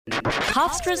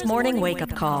Hofstra's Morning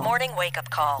Wake-Up Call. Morning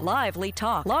Wake-Up Call. Lively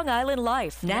talk. Long Island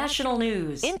life. National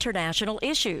news. International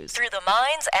issues. Through the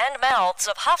minds and mouths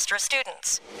of Hofstra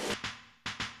students.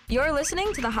 You're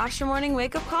listening to the Hofstra Morning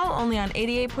Wake-Up Call only on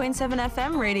 88.7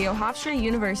 FM Radio Hofstra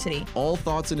University. All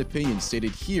thoughts and opinions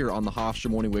stated here on the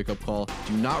Hofstra Morning Wake-Up Call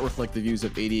do not reflect the views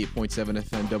of 88.7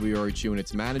 FM WRHU and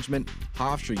its management,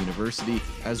 Hofstra University,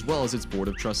 as well as its Board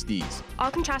of Trustees.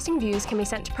 All contrasting views can be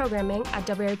sent to programming at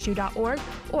WRHU.org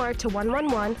or to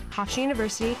 111 Hofstra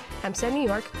University, Hempstead, New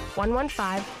York,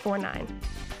 11549.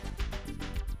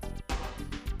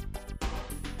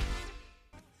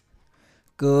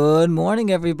 Good morning,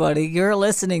 everybody. You're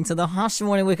listening to the Hofstra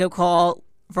Morning Wake-Up Call,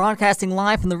 broadcasting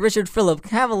live from the Richard Philip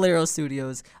Cavallero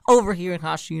Studios over here at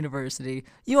Hofstra University.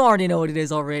 You already know what it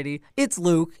is already. It's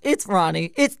Luke, it's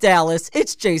Ronnie, it's Dallas,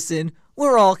 it's Jason.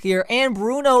 We're all here, and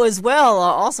Bruno as well,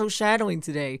 also shadowing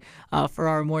today for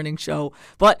our morning show.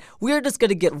 But we're just going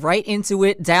to get right into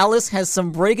it. Dallas has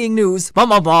some breaking news,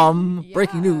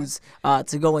 breaking news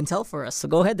to go and tell for us. So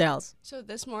go ahead, Dallas. So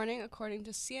this morning, according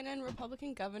to CNN,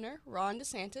 Republican Governor Ron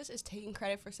DeSantis is taking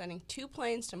credit for sending 2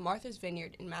 planes to Martha's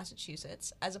Vineyard in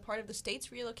Massachusetts as a part of the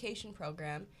state's relocation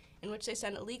program in which they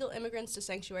send illegal immigrants to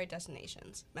sanctuary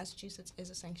destinations. Massachusetts is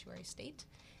a sanctuary state.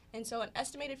 And so an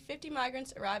estimated 50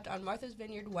 migrants arrived on Martha's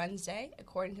Vineyard Wednesday,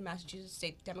 according to Massachusetts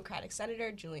State Democratic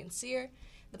Senator Julian Sear.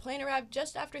 The plane arrived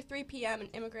just after 3 p.m., and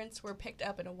immigrants were picked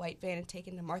up in a white van and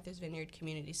taken to Martha's Vineyard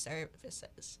Community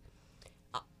Services.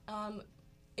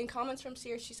 In comments from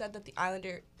Sear, she said that the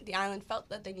island felt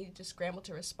that they needed to scramble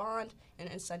to respond and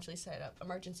essentially set up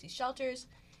emergency shelters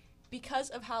because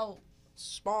of how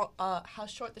short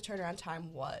the turnaround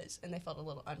time was, and they felt a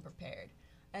little unprepared.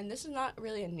 And this is not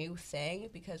really a new thing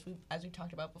because, as we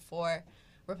talked about before,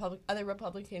 other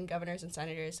Republican governors and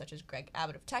senators such as Greg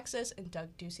Abbott of Texas and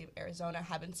Doug Ducey of Arizona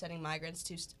have been sending migrants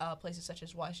to places such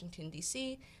as Washington,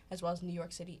 D.C., as well as New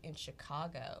York City and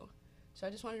Chicago. So I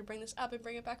just wanted to bring this up and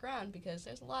bring it back around because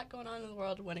there's a lot going on in the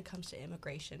world when it comes to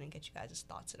immigration and get you guys'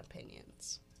 thoughts and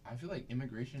opinions. I feel like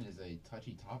immigration is a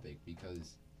touchy topic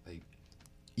because,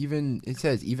 even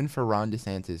for Ron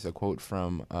DeSantis, a quote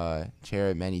from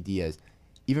Chair Manny Diaz,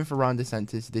 even for Ron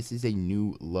DeSantis, this is a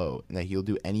new low, that he'll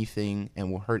do anything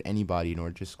and will hurt anybody in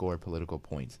order to score political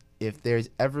points. If there's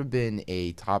ever been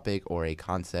a topic or a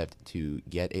concept to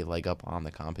get a leg up on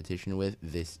the competition with,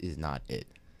 this is not it.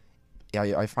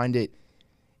 I find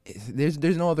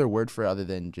there's no other word for it other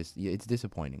than just, it's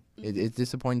disappointing. It's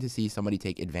disappointing to see somebody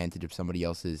take advantage of somebody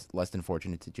else's less than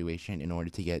fortunate situation in order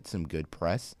to get some good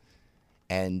press.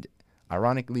 And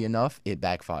ironically enough, it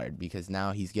backfired because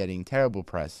now he's getting terrible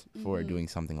press for doing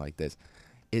something like this.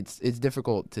 It's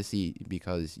difficult to see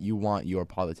because you want your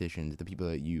politicians, the people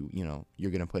that you're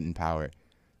going to put in power,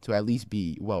 to at least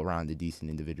be well-rounded,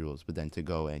 decent individuals. But then to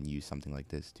go and use something like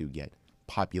this to get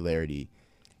popularity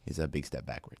is a big step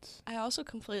backwards. I also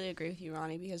completely agree with you,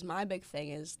 Ronnie, because my big thing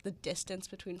is the distance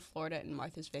between Florida and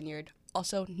Martha's Vineyard.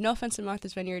 Also, no offense to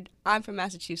Martha's Vineyard, I'm from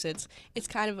Massachusetts. It's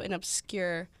kind of an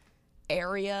obscure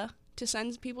area to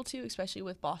send people to, especially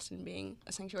with Boston being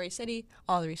a sanctuary city,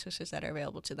 all the resources that are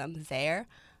available to them there.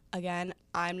 Again,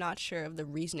 I'm not sure of the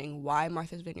reasoning why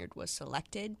Martha's Vineyard was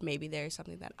selected. Maybe there's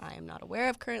something that I am not aware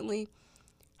of currently.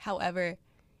 However,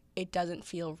 it doesn't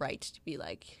feel right to be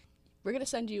like, we're going to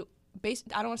send you, I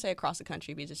don't want to say across the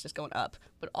country because it's just going up,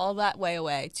 but all that way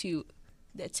away to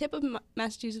the tip of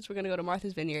Massachusetts, we're going to go to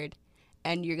Martha's Vineyard,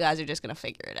 and you guys are just going to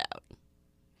figure it out.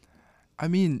 I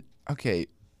mean, okay,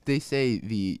 they say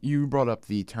you brought up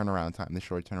the turnaround time, the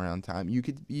short turnaround time.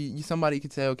 Somebody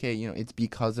could say, okay, it's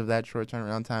because of that short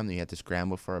turnaround time that you had to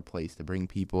scramble for a place to bring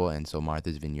people, and so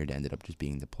Martha's Vineyard ended up just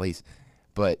being the place.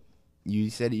 But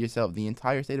you said it yourself, the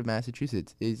entire state of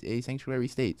Massachusetts is a sanctuary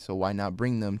state, so why not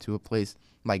bring them to a place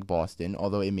like Boston?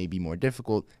 Although it may be more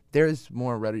difficult, there's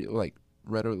more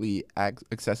readily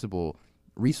accessible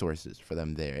resources for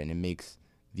them there, and it makes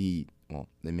the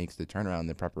turnaround,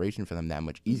 the preparation for them that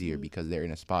much easier because they're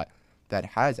in a spot that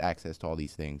has access to all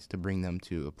these things. To bring them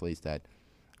to a place that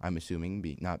I'm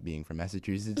assuming, not being from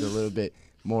Massachusetts, a little bit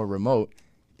more remote,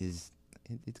 it's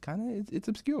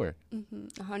obscure.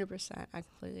 100%. I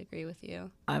completely agree with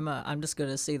you. I'm just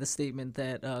gonna say the statement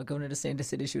that Governor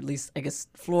DeSantis had issued. At least I guess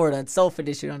Florida itself had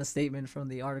issued on a statement from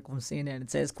the article from CNN.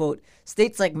 It says, quote,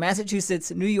 "States like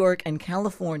Massachusetts, New York, and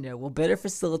California will better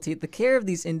facilitate the care of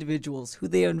these individuals who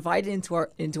they are invited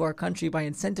into our country by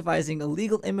incentivizing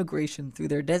illegal immigration through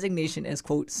their designation as,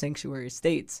 quote, sanctuary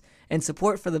states, and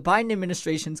support for the Biden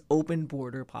administration's open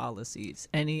border policies."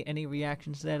 Any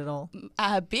reactions to that at all?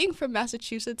 Being from Massachusetts,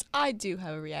 I do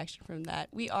have a reaction from that.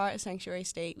 We are a sanctuary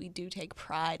state. We do take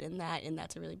pride in that, and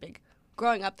that's a really big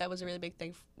growing up, that was a really big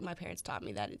thing. My parents taught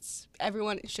me that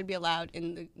everyone should be allowed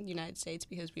in the United States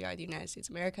because we are the United States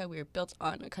of America. We are built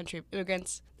on a country of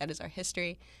immigrants. That is our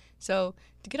history. So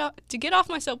to get off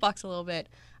my soapbox a little bit,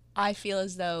 I feel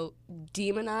as though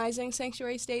demonizing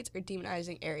sanctuary states or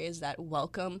demonizing areas that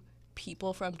welcome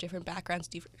people from different backgrounds,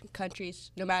 different countries,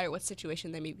 no matter what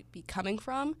situation they may be coming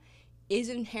from, is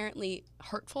inherently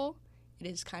hurtful. It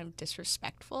is kind of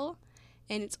disrespectful.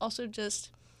 And it's also just,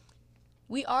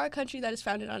 we are a country that is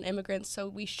founded on immigrants, so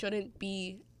we shouldn't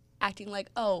be acting like,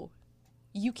 oh,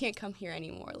 you can't come here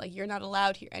anymore. Like, you're not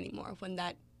allowed here anymore, when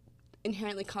that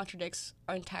inherently contradicts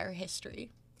our entire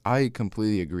history. I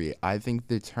completely agree. I think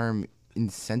the term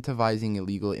incentivizing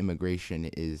illegal immigration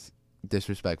is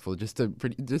disrespectful. Just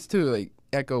to like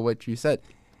echo what you said,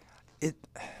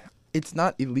 it's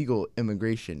not illegal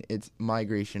immigration. It's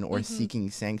migration or seeking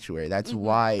sanctuary. That's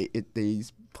why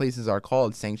these places are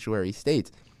called sanctuary states.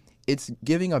 It's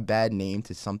giving a bad name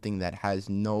to something that has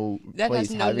no place,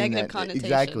 has no negative connotation.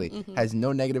 Exactly, has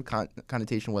no negative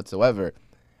connotation whatsoever.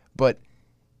 But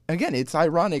again, it's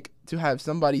ironic to have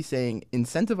somebody saying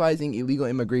incentivizing illegal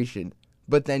immigration,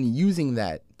 but then using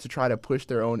that to try to push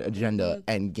their own agenda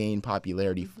and gain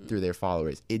popularity through their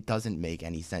followers. It doesn't make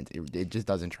any sense. It just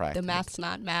doesn't track. The math's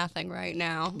not mathing right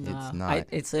now. It's not.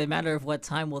 It's a matter of what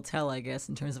time will tell, I guess,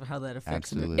 in terms of how that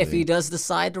affects him. Absolutely. If he does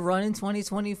decide to run in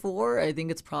 2024, I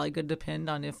think it's probably going to depend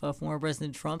on if former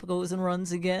President Trump goes and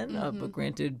runs again. But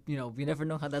granted, you never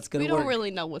know how that's going to work. We don't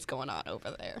really know what's going on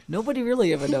over there. Nobody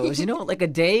really ever knows. Like a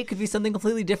day could be something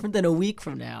completely different than a week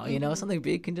from now. Something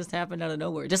big can just happen out of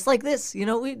nowhere. Just like this,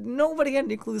 nobody had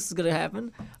any clues this is going to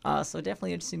happen. So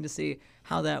definitely interesting to see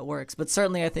how that works. But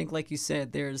certainly I think, like you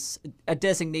said, there's a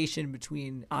designation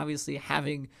between obviously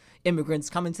having immigrants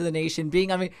come into the nation,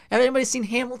 have anybody seen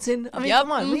Hamilton?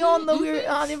 Come on, we all know we're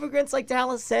on immigrants, like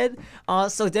Dallas said.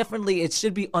 So definitely it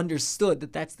should be understood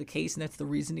that that's the case, and that's the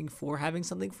reasoning for having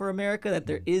something for America, that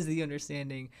there is the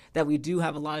understanding that we do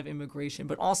have a lot of immigration,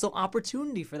 but also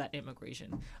opportunity for that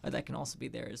immigration that can also be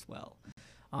there as well.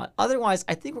 Otherwise,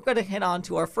 I think we're going to head on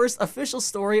to our first official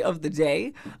story of the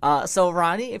day. So,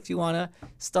 Ronnie, if you want to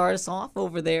start us off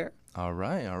over there. All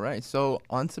right. So,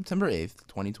 on September 8th,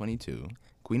 2022,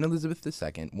 Queen Elizabeth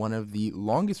II, one of the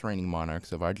longest reigning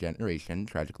monarchs of our generation,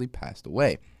 tragically passed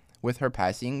away. With her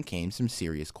passing came some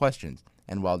serious questions.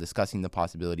 And while discussing the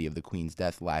possibility of the Queen's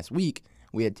death last week,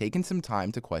 we had taken some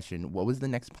time to question what was the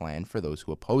next plan for those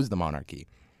who oppose the monarchy.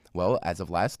 Well, as of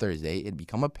last Thursday, it had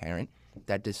become apparent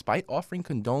that despite offering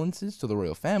condolences to the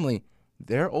royal family,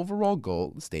 their overall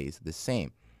goal stays the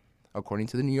same. According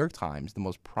to the New York Times, the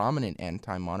most prominent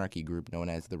anti-monarchy group known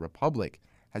as the Republic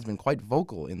has been quite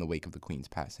vocal in the wake of the Queen's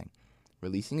passing,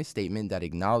 releasing a statement that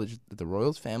acknowledged that the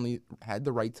royals' family had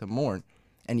the right to mourn,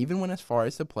 and even went as far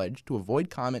as to pledge to avoid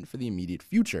comment for the immediate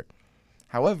future.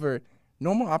 However,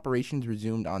 normal operations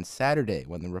resumed on Saturday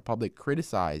when the Republic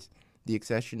criticized the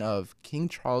accession of King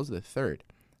Charles III,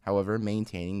 however,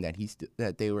 maintaining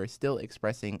that they were still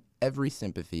expressing every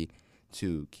sympathy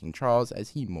to King Charles as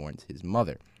he mourns his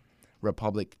mother.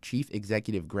 Republic Chief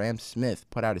Executive Graham Smith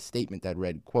put out a statement that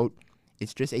read, quote,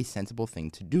 "It's just a sensible thing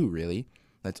to do, really.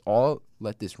 Let's all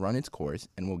let this run its course,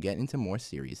 and we'll get into more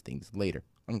serious things later,"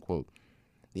 unquote.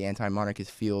 The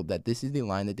anti-monarchists feel that this is the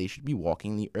line that they should be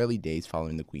walking in the early days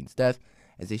following the Queen's death,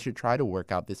 as they should try to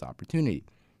work out this opportunity,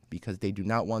 because they do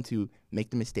not want to make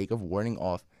the mistake of warding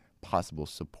off possible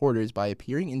supporters by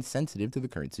appearing insensitive to the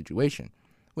current situation.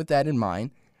 With that in mind,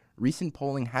 recent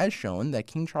polling has shown that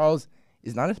King Charles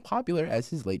is not as popular as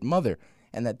his late mother,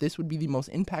 and that this would be the most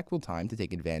impactful time to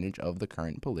take advantage of the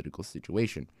current political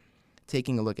situation.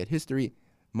 Taking a look at history,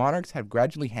 monarchs have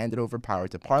gradually handed over power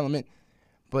to Parliament,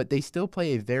 but they still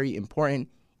play a very important,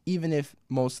 even if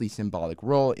mostly symbolic,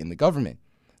 role in the government.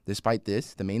 Despite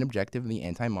this, the main objective of the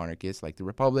anti-monarchists, like the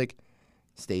Republic,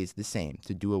 stays the same: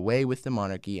 to do away with the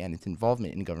monarchy and its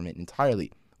involvement in government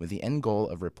entirely, with the end goal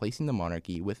of replacing the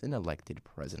monarchy with an elected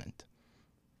president.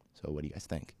 So what do you guys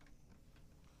think?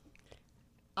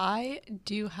 I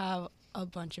do have a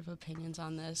bunch of opinions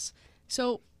on this.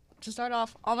 So, to start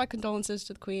off, all my condolences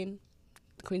to the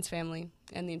Queen's family,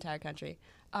 and the entire country.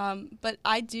 But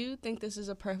I do think this is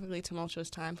a perfectly tumultuous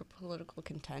time for political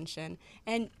contention.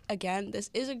 And again, this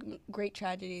is a great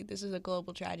tragedy. This is a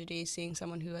global tragedy, seeing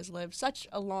someone who has lived such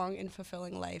a long and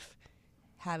fulfilling life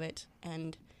have it.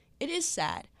 And it is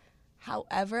sad.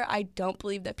 However, I don't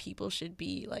believe that people should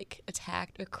be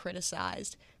attacked or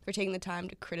criticized for taking the time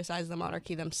to criticize the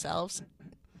monarchy themselves,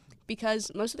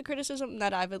 because most of the criticism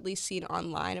that I've at least seen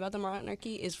online about the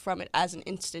monarchy is from it as an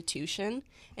institution,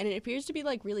 and it appears to be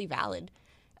really valid.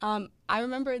 I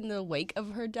remember in the wake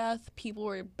of her death, people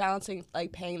were balancing,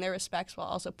 like, paying their respects while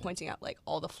also pointing out, like,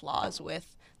 all the flaws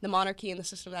with the monarchy and the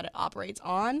system that it operates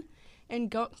on. And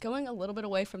going a little bit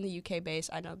away from the UK base,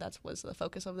 I know that was the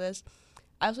focus of this.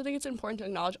 I also think it's important to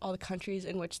acknowledge all the countries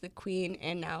in which the Queen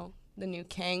and now the new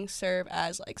King serve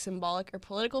as, like, symbolic or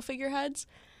political figureheads.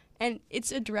 And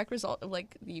it's a direct result of,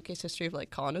 like, the UK's history of,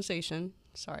 like, colonization.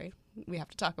 Sorry, we have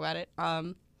to talk about it.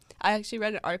 I actually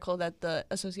read an article that the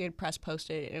Associated Press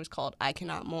posted, and it was called I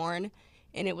Cannot Mourn.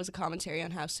 And it was a commentary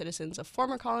on how citizens of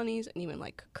former colonies and even,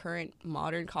 like, current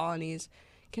modern colonies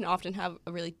can often have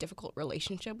a really difficult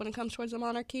relationship when it comes towards the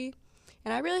monarchy.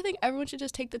 And I really think everyone should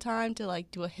just take the time to, like,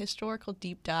 do a historical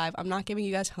deep dive. I'm not giving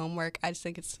you guys homework. I just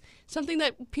think it's something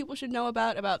that people should know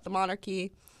about the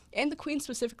monarchy and the Queen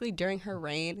specifically during her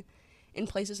reign in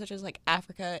places such as, like,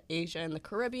 Africa, Asia, and the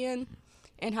Caribbean,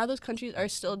 and how those countries are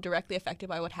still directly affected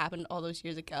by what happened all those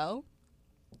years ago.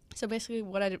 So basically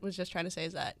what I was just trying to say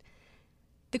is that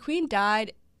the Queen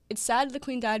died. It's sad the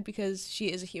Queen died because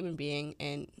she is a human being,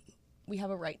 and we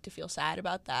have a right to feel sad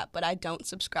about that, but I don't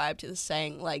subscribe to the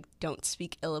saying, like, don't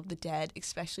speak ill of the dead,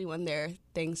 especially when there are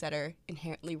things that are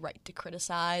inherently right to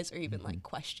criticize or even, like,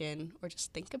 question or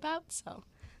just think about. So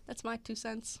that's my 2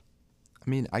 cents. I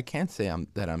mean, I can't say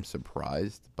I'm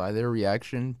surprised by their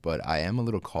reaction, but I am a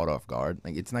little caught off guard.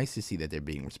 Like, it's nice to see that they're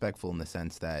being respectful in the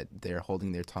sense that they're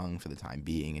holding their tongue for the time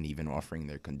being and even offering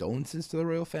their condolences to the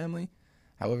royal family.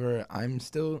 However, I'm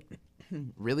still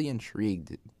really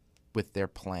intrigued with their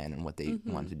plan and what they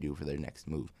want to do for their next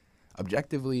move.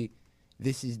 Objectively,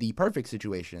 this is the perfect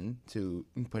situation to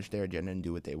push their agenda and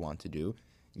do what they want to do.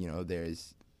 You know,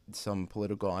 there's some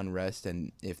political unrest,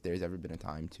 and if there's ever been a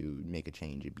time to make a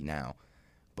change, it'd be now.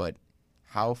 But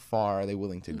how far are they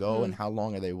willing to go, and how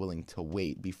long are they willing to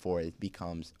wait before it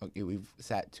becomes, okay, we've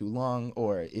sat too long,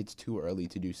 or it's too early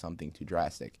to do something too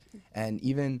drastic? And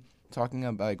even talking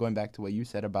about, going back to what you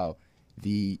said about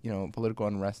the, you know, political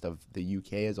unrest of the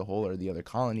UK as a whole or the other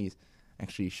colonies.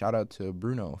 Actually, shout out to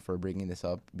Bruno for bringing this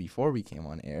up before we came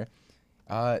on air.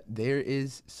 There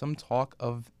is some talk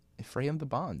of a fray of the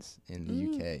bonds in the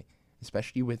UK,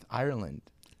 especially with Ireland.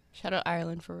 Shout out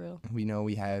Ireland for real. We know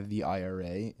we have the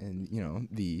IRA and, you know,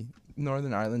 the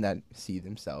Northern Ireland that see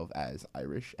themselves as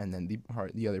Irish, and then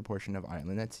the other portion of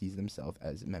Ireland that sees themselves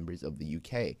as members of the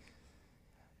UK.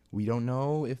 We don't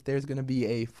know if there's going to be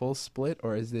a full split,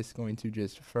 or is this going to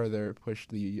just further push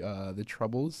the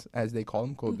troubles, as they call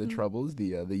them, quote, the troubles,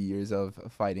 the years of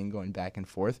fighting going back and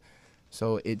forth.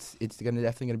 So it's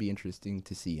definitely going to be interesting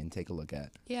to see and take a look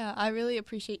at. Yeah, I really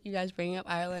appreciate you guys bringing up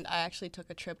Ireland. I actually took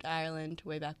a trip to Ireland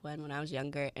way back when I was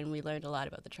younger, and we learned a lot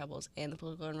about the troubles and the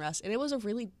political unrest. And it was a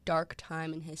really dark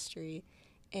time in history.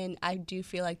 And I do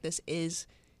feel like this is,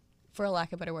 for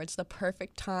lack of better words, the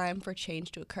perfect time for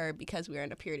change to occur because we are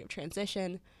in a period of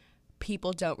transition.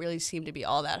 People don't really seem to be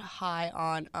all that high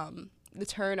on the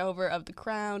turnover of the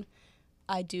crown.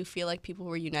 I do feel like people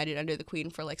were united under the Queen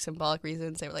for, like, symbolic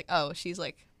reasons. They were like, oh, she's,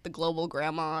 like, the global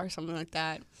grandma or something like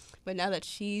that. But now that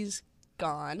she's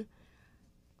gone,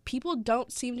 people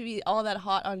don't seem to be all that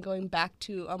hot on going back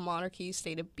to a monarchy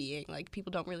state of being. Like,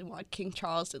 people don't really want King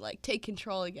Charles to, like, take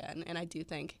control again. And I do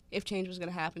think if change was going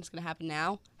to happen, it's going to happen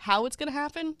now. How it's going to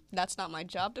happen, that's not my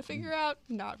job to figure out.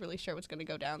 Not really sure what's going to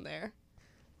go down there.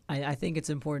 I think it's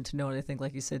important to note, I think,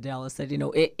 like you said, Dallas, that, you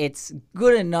know, it's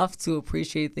good enough to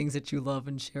appreciate things that you love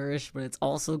and cherish, but it's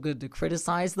also good to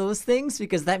criticize those things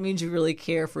because that means you really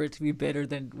care for it to be better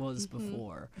than it was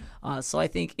before. So I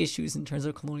think issues in terms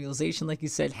of colonialization, like you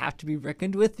said, have to be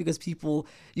reckoned with because people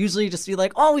usually just be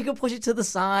like, oh, we can push it to the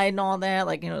side and all that.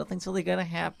 Like, you know, nothing's really going to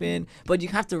happen. But you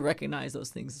have to recognize those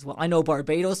things as well. I know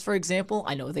Barbados, for example,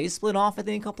 I know they split off, I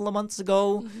think, a couple of months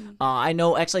ago. I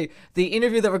know, actually, the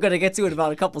interview that we're going to get to in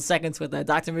about a couple seconds with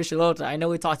Dr. Michelota. I know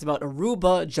we talked about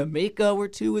Aruba, Jamaica were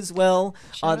two as well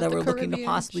that were looking to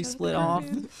possibly split off.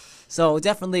 So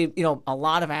definitely, you know, a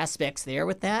lot of aspects there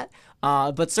with that.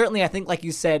 But certainly I think, like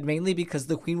you said, mainly because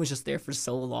the Queen was just there for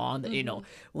so long that, you know,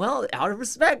 well, out of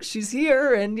respect, she's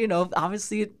here. And, you know,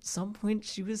 obviously at some point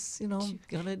she was, you know,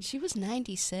 She was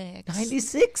 96.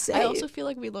 96. I also feel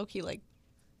like we low-key, like,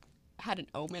 had an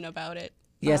omen about it.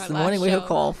 Yes, the morning wake-up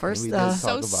call. First,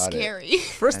 so scary.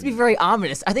 First to be very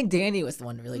ominous. I think Danny was the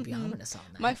one to really be ominous on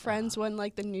that. My friends, when,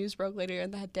 like, the news broke later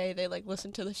in that day, they, like,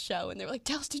 listened to the show, and they were like,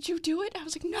 Dels, did you do it? I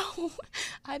was like, no,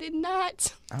 I did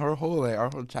not. Our whole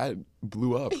chat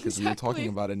blew up because we were talking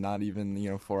about it not even, you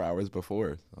know, 4 hours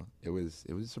before. So it was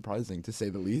surprising, to say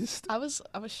the least. I was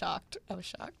shocked.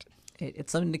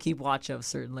 It's something to keep watch of,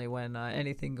 certainly, when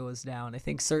anything goes down. I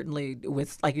think certainly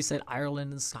with, like you said,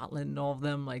 Ireland and Scotland and all of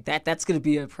them, like that's going to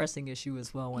be a pressing issue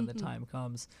as well when the time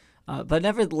comes. But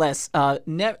nevertheless,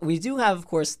 we do have, of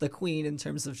course, the queen in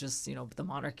terms of just, the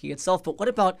monarchy itself. But what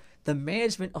about the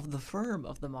management of the firm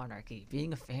of the monarchy,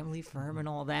 being a family firm and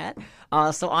all that?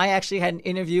 So I actually had an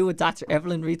interview with Dr.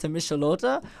 Evelyn Rita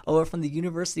Michelota over from the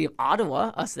University of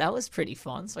Ottawa. So that was pretty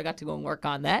fun. So I got to go and work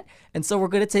on that. And so we're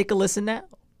going to take a listen now.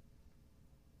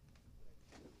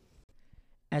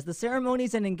 As the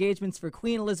ceremonies and engagements for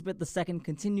Queen Elizabeth II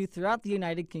continue throughout the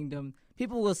United Kingdom,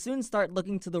 people will soon start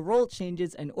looking to the role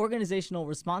changes and organizational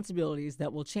responsibilities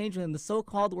that will change within the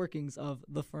so-called workings of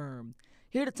the firm.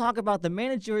 Here to talk about the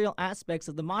managerial aspects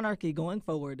of the monarchy going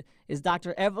forward is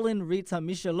Dr. Evelyn Rita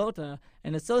Michelota,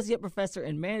 an associate professor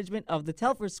in management of the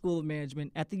Telford School of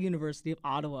Management at the University of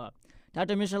Ottawa.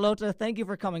 Dr. Michelota, thank you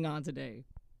for coming on today.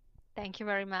 Thank you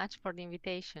very much for the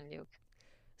invitation, Luke.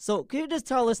 So could you just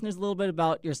tell listeners a little bit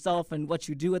about yourself and what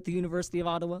you do at the University of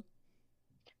Ottawa?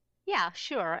 Yeah,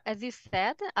 sure. As you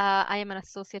said, I am an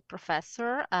associate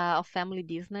professor of family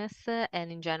business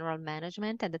and in general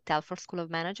management at the Telford School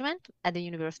of Management at the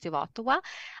University of Ottawa.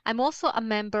 I'm also a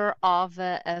member of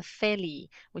FELI,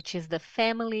 which is the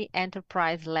Family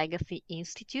Enterprise Legacy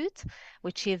Institute,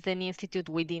 which is an institute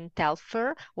within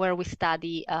Telford where we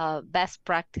study best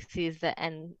practices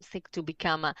and seek to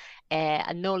become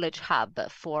a knowledge hub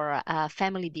for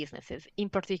family businesses, in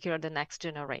particular the next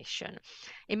generation.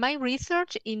 In my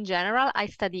research, in general, I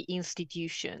study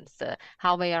institutions,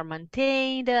 how they are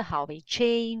maintained, how they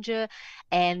change,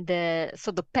 and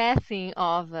so the passing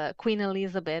of Queen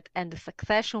Elizabeth and the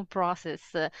succession process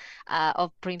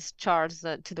of Prince Charles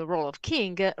to the role of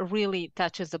king really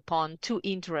touches upon two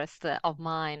interests of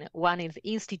mine. One is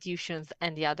institutions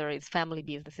and the other is family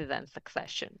businesses and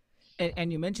succession.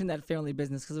 And you mentioned that family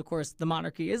business because, of course, the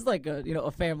monarchy is like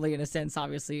a family in a sense,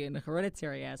 obviously, in a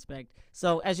hereditary aspect.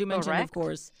 So, as you mentioned, Correct. of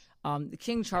course,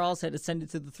 King Charles had ascended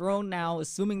to the throne now,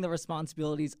 assuming the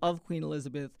responsibilities of Queen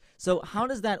Elizabeth. So, how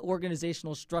does that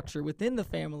organizational structure within the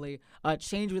family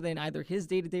change within either his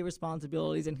day-to-day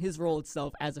responsibilities and his role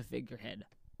itself as a figurehead?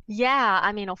 Yeah,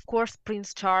 I mean, of course,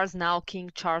 Prince Charles, now King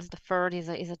Charles III,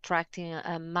 is attracting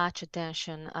much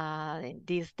attention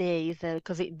these days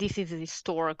because this is a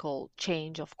historical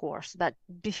change, of course. But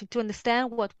to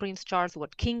understand what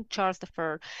King Charles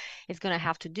III is going to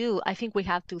have to do, I think we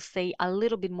have to say a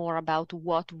little bit more about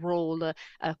what role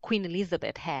Queen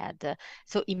Elizabeth had.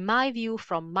 So, in my view,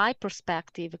 from my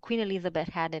perspective, Queen Elizabeth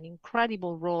had an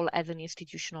incredible role as an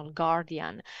institutional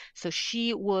guardian. So,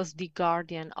 she was the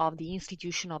guardian of the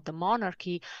institution of the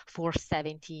monarchy for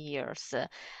 70 years.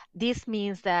 This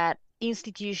means that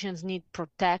institutions need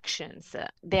protections.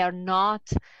 They are not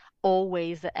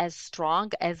always as strong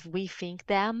as we think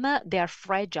them. They are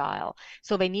fragile.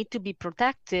 So they need to be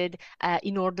protected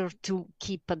in order to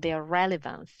keep their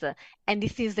relevance. And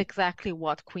this is exactly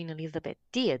what Queen Elizabeth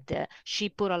did. She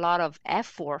put a lot of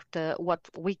effort, what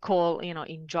we call,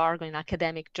 in jargon, in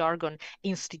academic jargon,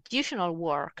 institutional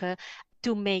work,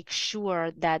 to make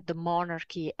sure that the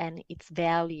monarchy and its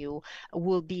value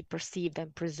will be perceived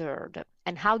and preserved.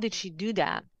 And how did she do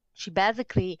that?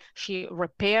 She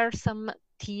repaired some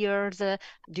tears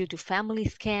due to family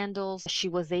scandals. She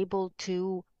was able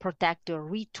to protect the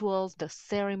rituals, the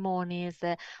ceremonies,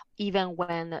 even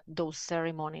when those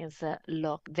ceremonies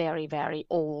look very, very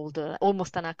old,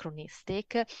 almost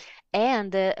anachronistic.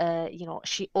 And,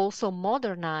 she also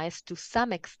modernized to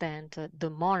some extent the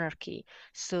monarchy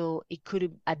so it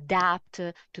could adapt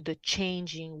to the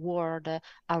changing world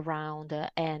around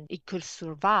and it could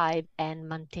survive and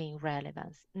maintain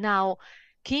relevance. Now,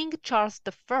 King Charles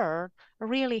III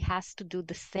really has to do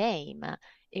the same.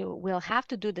 It will have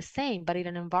to do the same, but in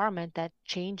an environment that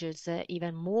changes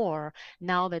even more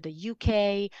now that the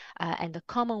UK and the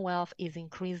Commonwealth is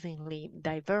increasingly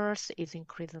diverse, is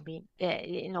increasingly,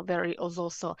 there is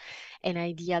also an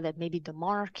idea that maybe the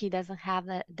monarchy doesn't have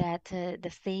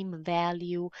the same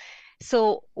value.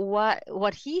 So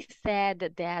what he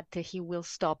said that he will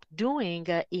stop doing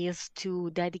is to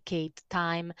dedicate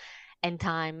time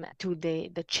to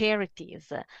the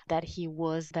charities that he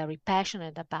was very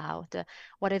passionate about.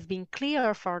 What has been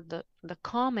clear for the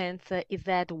comments is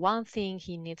that one thing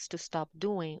he needs to stop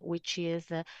doing, which is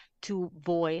to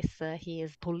voice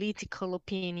his political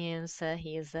opinions,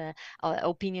 his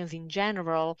opinions in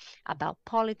general about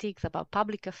politics, about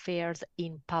public affairs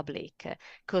in public,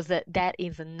 because that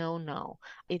is a no-no.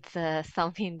 It's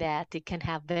something that it can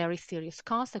have very serious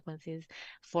consequences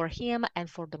for him and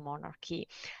for the monarchy.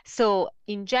 So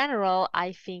in general,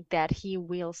 I think that he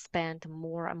will spend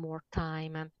more and more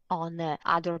time on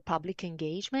other public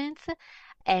engagements,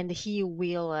 and he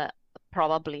will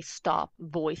probably stop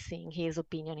voicing his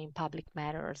opinion in public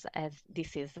matters as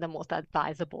this is the most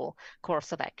advisable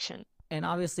course of action. And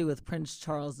obviously with Prince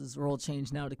Charles's role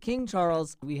changed now to King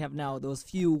Charles, we have now those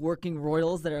few working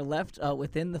royals that are left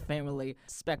within the family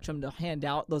spectrum to hand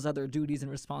out those other duties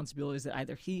and responsibilities that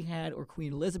either he had or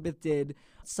Queen Elizabeth did.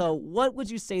 So what would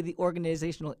you say the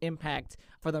organizational impact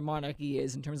for the monarchy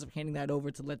is in terms of handing that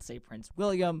over to, let's say, Prince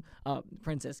William,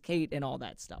 Princess Kate, and all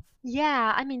that stuff?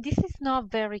 Yeah, I mean, this is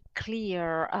not very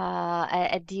clear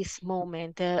at this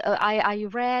moment. I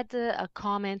read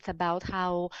comments about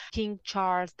how King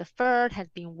Charles III has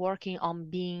been working on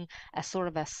being a sort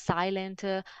of a silent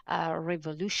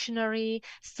revolutionary.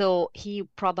 So he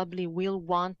probably will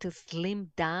want to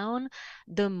slim down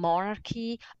the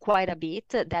monarchy quite a bit.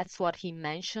 That's what he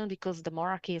mentioned, because the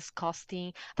monarchy is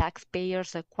costing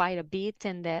taxpayers quite a bit,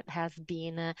 and that has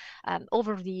been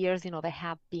over the years, there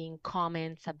have been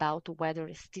comments about whether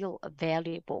it's still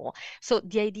valuable. So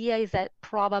the idea is that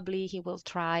probably he will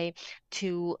try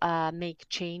to make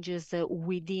changes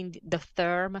within the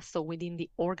firm, so within the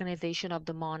organization of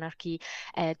the monarchy,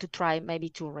 to try maybe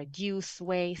to reduce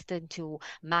waste and to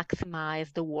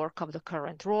maximize the work of the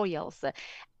current royals.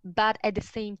 But at the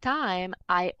same time,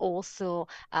 I also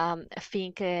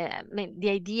think, the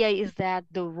idea is that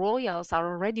the royals are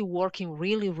already working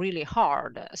really, really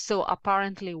hard. So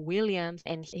apparently, Williams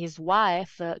and his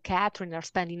wife, Catherine, are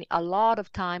spending a lot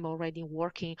of time already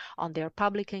working on their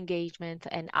public engagement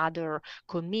and other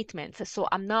commitments. So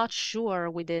I'm not sure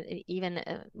with even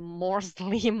a more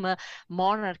slim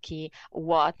monarchy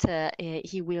what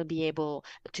he will be able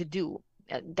to do.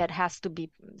 That has to be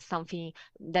something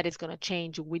that is going to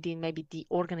change within maybe the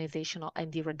organizational and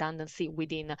the redundancy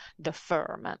within the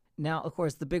firm. Now, of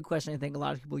course, the big question I think a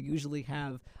lot of people usually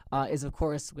have is, of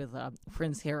course, with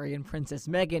Prince Harry and Princess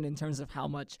Meghan in terms of how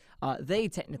much they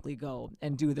technically go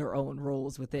and do their own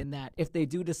roles within that, if they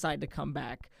do decide to come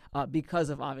back because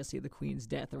of, obviously, the Queen's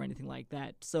death or anything like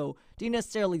that. So do you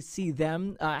necessarily see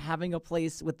them having a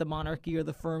place with the monarchy or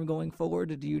the firm going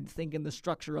forward, or do you think in the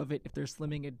structure of it, if they're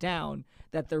slimming it down,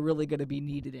 that they're really going to be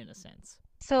needed in a sense?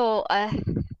 So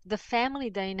the family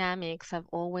dynamics have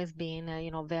always been,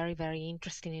 very, very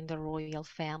interesting in the royal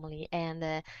family. And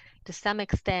to some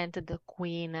extent, the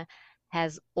Queen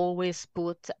has always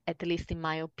put, at least in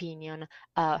my opinion,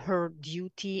 her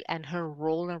duty and her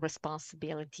role and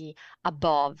responsibility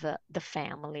above the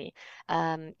family.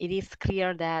 It is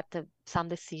clear that some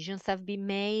decisions have been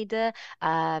made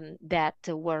that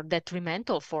were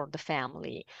detrimental for the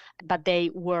family, but they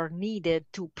were needed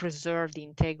to preserve the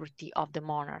integrity of the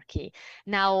monarchy.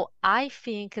 Now, I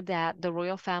think that the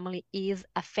royal family is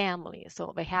a family,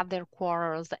 so they have their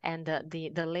quarrels, and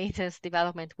the latest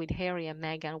development with Harry and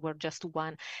Meghan were just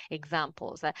one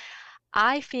examples.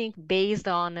 I think based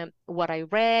on what I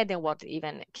read and what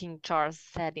even King Charles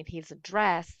said in his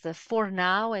address, for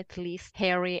now at least,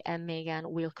 Harry and Meghan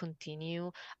will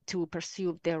continue to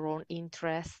pursue their own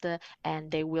interests, and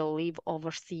they will live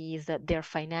overseas. They're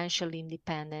financially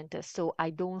independent. So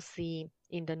I don't see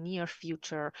in the near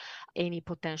future any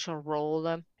potential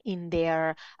role in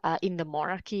their in the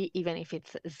monarchy, even if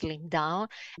it's slimmed down.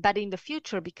 But in the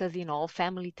future, because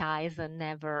family ties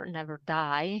never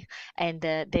die, and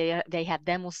they have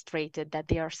demonstrated that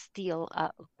they are still a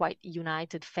quite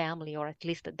united family, or at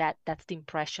least that's the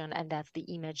impression and that's the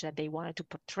image that they wanted to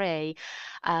portray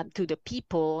to the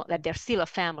people, that they're still a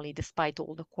family despite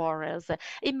all the quarrels.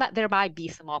 There might be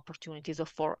some opportunities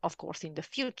of course in the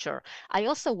future. I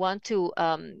also want to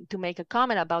make a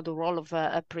comment about the role of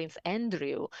Prince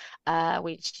Andrew,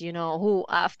 which who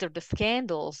after the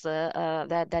scandals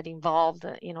that involved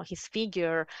his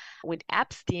figure with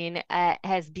Epstein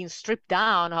has been stripped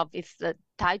down of its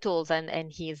titles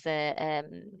and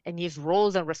his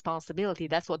roles and responsibility.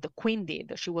 That's what the Queen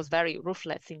did. She was very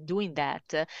ruthless in doing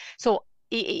that. So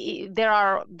there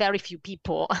are very few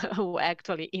people who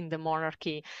actually in the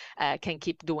monarchy can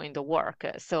keep doing the work.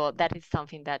 So that is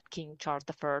something that King Charles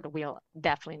III will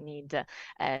definitely need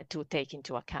to take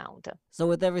into account. So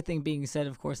with everything being said,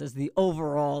 of course, as the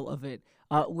overall of it,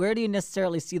 where do you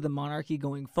necessarily see the monarchy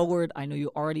going forward? I know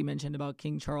you already mentioned about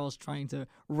King Charles trying to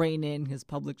rein in his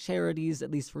public charities,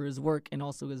 at least for his work, and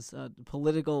also his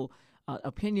political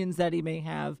opinions that he may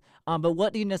have. But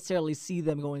what do you necessarily see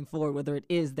them going forward, whether it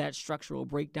is that structural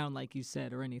breakdown, like you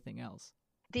said, or anything else?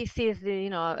 This is,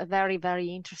 a very, very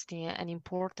interesting and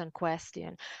important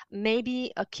question.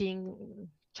 Maybe a King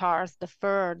Charles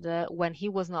III, when he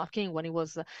was not king, when he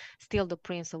was still the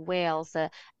Prince of Wales,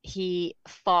 he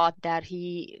thought that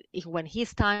when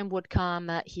his time would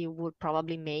come, he would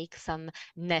probably make some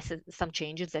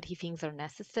changes that he thinks are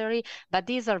necessary. But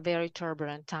these are very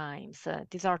turbulent times.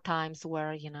 These are times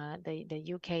where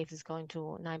the UK is going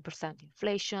to 9%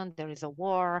 inflation. There is a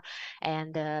war,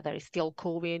 and there is still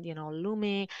COVID,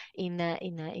 looming in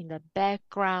the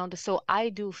background. So I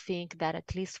do think that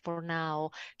at least for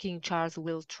now, King Charles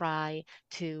will try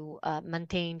to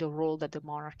maintain the role that the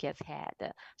monarchy has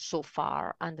had so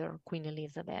far under Queen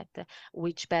Elizabeth,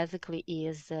 which basically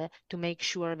is to make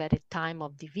sure that at time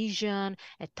of division,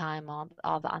 at time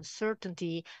of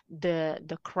uncertainty,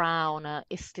 the crown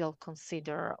is still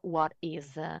considered what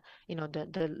is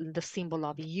the symbol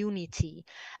of unity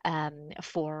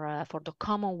for the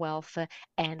Commonwealth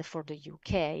and for the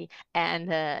UK.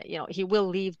 And he will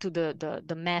leave to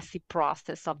the messy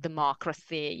process of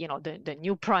democracy, the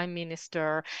new prime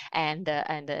minister and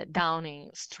Downing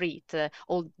Street,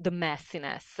 all the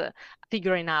messiness,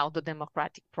 figuring out the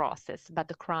democratic process. But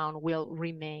the crown will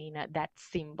remain that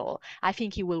symbol. I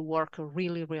think he will work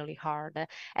really, really hard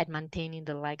at maintaining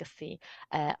the legacy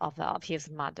of his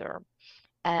mother.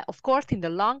 Of course, in the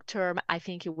long term, I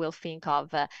think you will think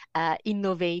of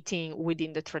innovating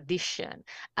within the tradition,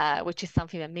 which is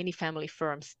something that many family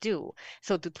firms do.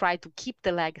 So to try to keep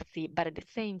the legacy, but at the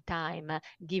same time,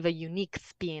 give a unique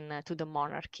spin to the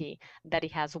monarchy that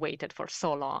it has waited for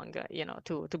so long,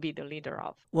 to be the leader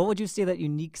of. What would you say that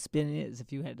unique spin is,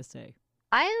 if you had to say?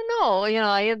 I don't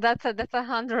know, that's a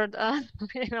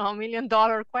 $100 million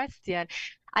question.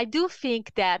 I do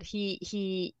think that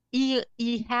he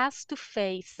has to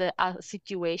face a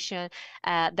situation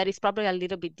that is probably a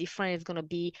little bit different. It's going to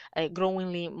be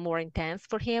growingly more intense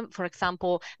for him. For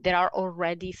example, there are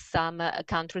already some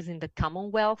countries in the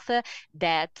Commonwealth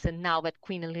that now that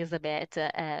Queen Elizabeth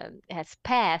has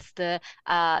passed,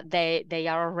 they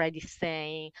are already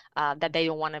saying that they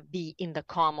don't want to be in the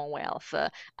Commonwealth.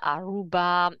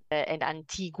 Aruba and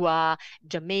Antigua,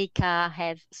 Jamaica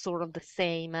has sort of the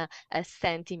same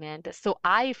sentiment. So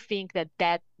I think that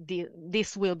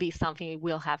this will be something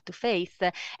we'll have to face,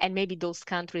 and maybe those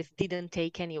countries didn't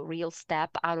take any real step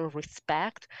out of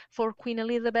respect for Queen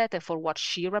Elizabeth and for what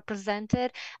she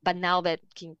represented. But now that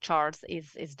King Charles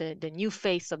is the new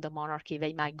face of the monarchy,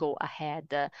 they might go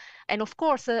ahead. And of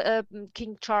course,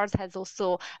 King Charles has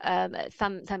also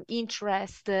some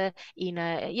interest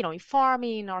in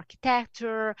farming, in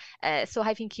architecture. So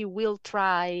I think he will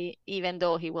try, even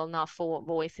though he will not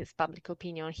voice his public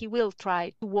opinion, he will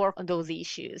try to work on those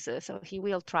issues. So he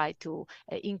will try to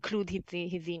include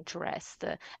his interest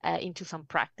into some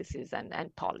practices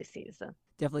and policies.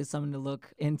 Definitely something to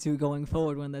look into going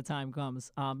forward when the time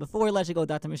comes. Before we let you go,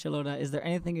 Dr. Michelota, is there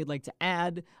anything you'd like to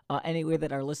add? Any way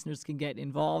that our listeners can get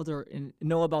involved or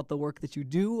know about the work that you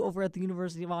do over at the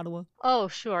University of Ottawa? Oh,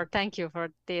 sure. Thank you for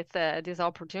this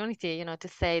opportunity, to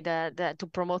say that to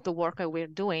promote the work that we're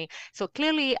doing. So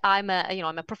clearly, I'm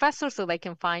a professor, so they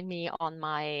can find me on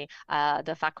my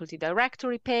the faculty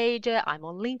directory page. I'm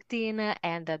on LinkedIn,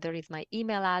 and there is my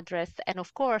email address. And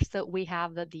of course, we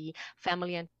have the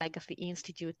Family and Legacy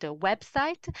Institute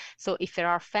website. So if there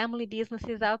are family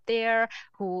businesses out there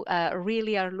who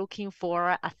really are looking for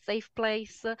a safe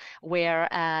place where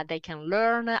they can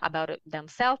learn about it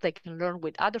themselves, they can learn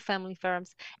with other family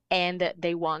firms, and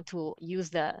they want to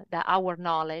use our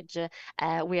knowledge,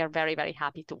 we are very, very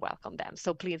happy to welcome them.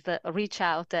 So please reach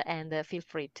out and feel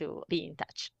free to be in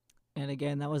touch. And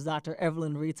again, that was Dr.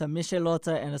 Evelyn Rita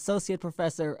Michelota, an associate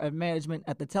professor of management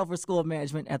at the Telfer School of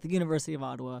Management at the University of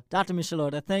Ottawa. Dr.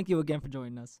 Michelota, thank you again for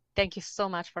joining us. Thank you so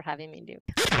much for having me, Duke.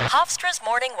 Hofstra's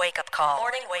Morning Wake-Up Call.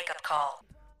 Morning Wake-Up Call.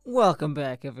 Welcome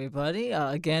back, everybody.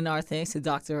 Again, our thanks to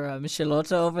Dr.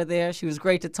 Michelota over there. She was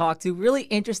great to talk to. Really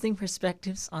interesting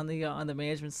perspectives on the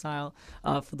management style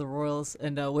for the Royals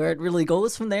and where it really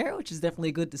goes from there, which is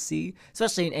definitely good to see,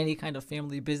 especially in any kind of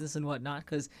family business and whatnot,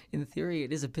 because in theory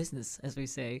it is a business, as we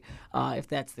say, if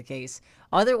that's the case.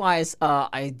 Otherwise,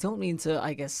 I don't mean to,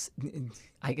 I guess,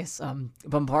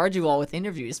 bombard you all with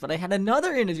interviews, but I had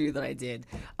another interview that I did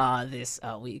this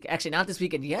week. Actually, not this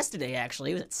weekend, yesterday,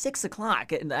 actually. It was at 6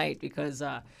 o'clock at night because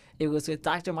it was with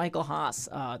Dr. Michael Haas,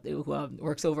 who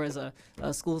works over as a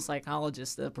school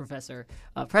psychologist, professor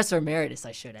emeritus,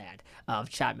 I should add, of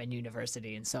Chapman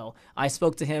University. And so I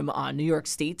spoke to him on New York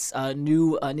State's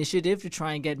new initiative to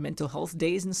try and get mental health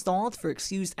days installed for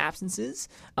excused absences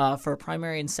for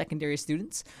primary and secondary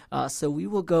students. So we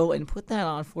will go and put that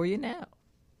on for you now.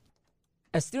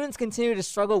 As students continue to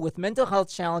struggle with mental health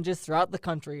challenges throughout the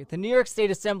country, the New York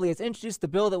State Assembly has introduced a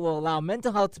bill that will allow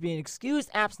mental health to be an excused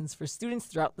absence for students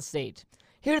throughout the state.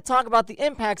 Here to talk about the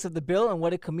impacts of the bill and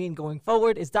what it could mean going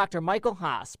forward is Dr. Michael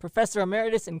Haas, Professor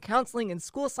Emeritus in Counseling and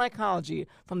School Psychology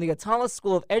from the Atala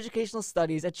School of Educational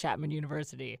Studies at Chapman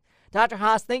University. Dr.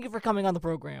 Haas, thank you for coming on the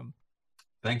program.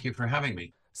 Thank you for having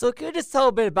me. So could you just tell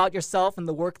a bit about yourself and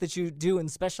the work that you do and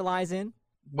specialize in?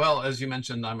 Well, as you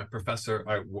mentioned, I'm a professor,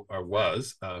 I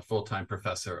was a full-time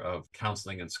professor of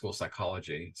counseling and school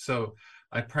psychology. So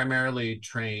I primarily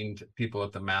trained people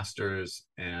at the master's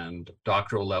and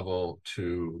doctoral level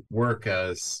to work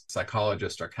as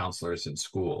psychologists or counselors in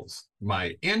schools.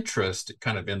 My interest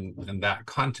kind of in that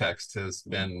context has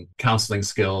been counseling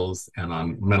skills and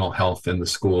on mental health in the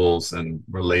schools and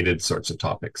related sorts of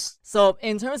topics. So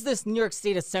in terms of this New York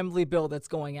State Assembly bill that's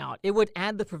going out, it would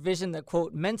add the provision that,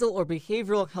 quote, mental or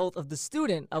behavioral health of the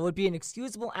student would be an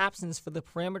excusable absence for the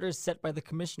parameters set by the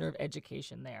Commissioner of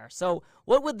Education there. So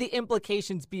what would the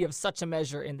implications be of such a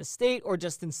measure in the state or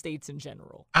just in states in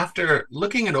general? After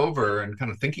looking it over and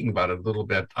kind of thinking about it a little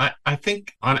bit, I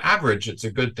think on average it's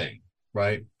a good thing.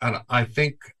 Right. And I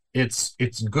think it's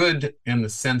good in the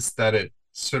sense that it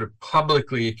sort of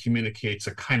publicly communicates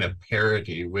a kind of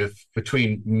parity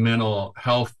between mental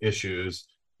health issues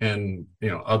and,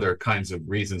 other kinds of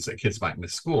reasons that kids might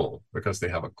miss school because they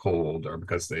have a cold or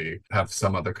because they have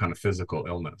some other kind of physical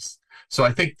illness. So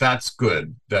I think that's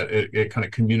good that it kind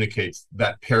of communicates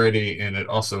that parity, and it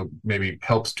also maybe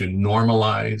helps to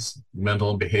normalize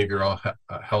mental and behavioral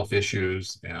health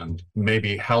issues, and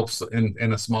maybe helps in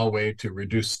a small way to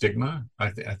reduce stigma. I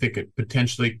think it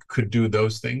potentially could do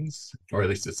those things, or at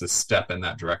least it's a step in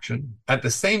that direction. At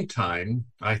the same time,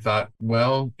 I thought,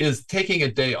 well, is taking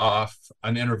a day off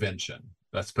an intervention?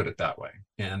 Let's put it that way.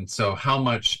 And so how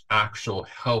much actual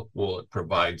help will it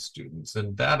provide students?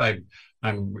 And that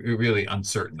I'm really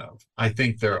uncertain of. I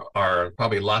think there are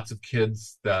probably lots of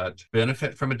kids that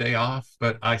benefit from a day off,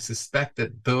 but I suspect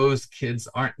that those kids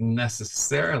aren't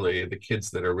necessarily the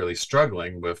kids that are really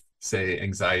struggling with, say,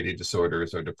 anxiety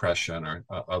disorders or depression or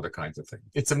other kinds of things.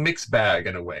 It's a mixed bag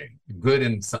in a way, good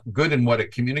in what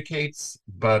it communicates,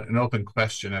 but an open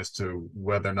question as to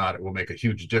whether or not it will make a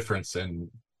huge difference in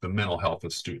the mental health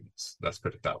of students. Let's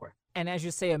put it that way. And as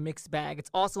you say, a mixed bag. It's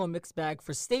also a mixed bag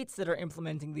for states that are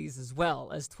implementing these as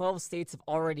well, as 12 states have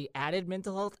already added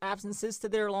mental health absences to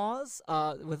their laws,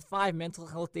 with 5 mental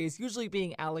health days usually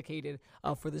being allocated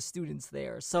for the students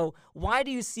there. So why do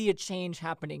you see a change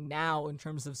happening now in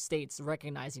terms of states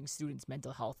recognizing students'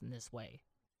 mental health in this way?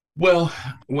 Well,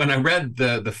 when I read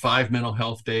the 5 mental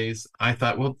health days, I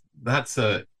thought, well, that's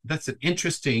an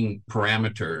interesting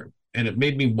parameter. And it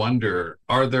made me wonder,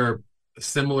 are there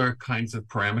similar kinds of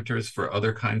parameters for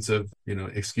other kinds of,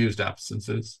 excused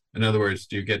absences? In other words,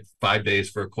 do you get 5 days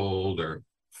for a cold, or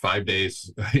 5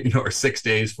 days, or 6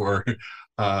 days for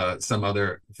some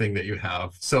other thing that you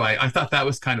have? So I thought that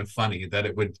was kind of funny that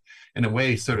it would, in a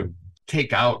way, sort of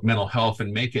take out mental health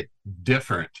and make it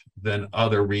different than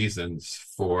other reasons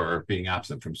for being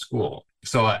absent from school.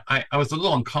 So I was a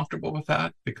little uncomfortable with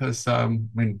that because, I'm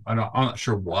not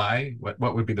sure why,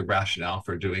 what would be the rationale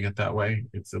for doing it that way.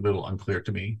 It's a little unclear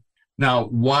to me. Now,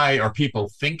 why are people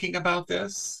thinking about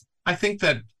this? I think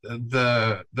that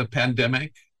the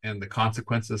pandemic and the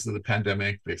consequences of the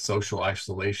pandemic, the social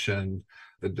isolation,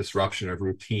 the disruption of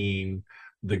routine,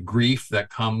 the grief that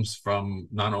comes from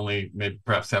not only maybe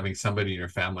perhaps having somebody in your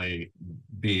family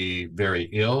be very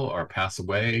ill or pass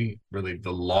away, really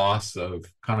the loss of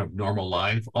kind of normal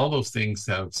life, all those things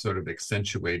have sort of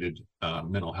accentuated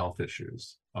mental health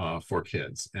issues for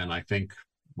kids. And I think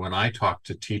when I talk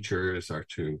to teachers or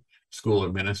to school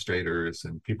administrators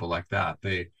and people like that,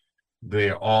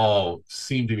 they all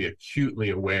seem to be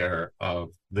acutely aware of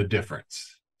the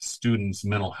difference. Students'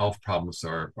 mental health problems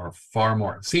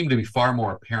seem to be far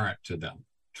more apparent to them,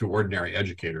 to ordinary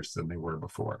educators, than they were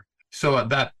before. So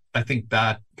I think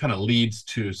that kind of leads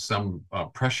to some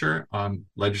pressure on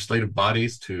legislative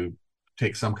bodies to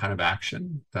take some kind of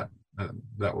action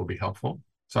that will be helpful.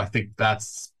 So I think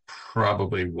that's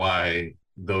probably why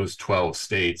those 12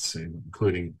 states,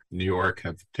 including New York,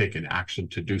 have taken action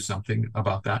to do something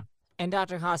about that. And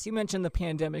Dr. Haas, you mentioned the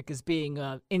pandemic as being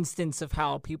an instance of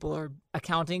how people are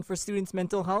accounting for students'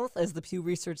 mental health, as the Pew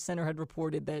Research Center had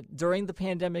reported that during the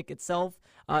pandemic itself,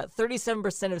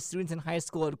 37% of students in high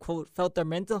school had, quote, felt their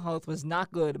mental health was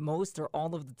not good most or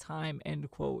all of the time, end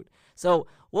quote. So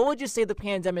what would you say the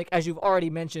pandemic, as you've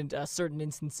already mentioned certain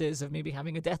instances of maybe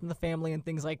having a death in the family and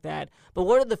things like that, but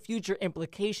what are the future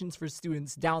implications for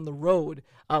students down the road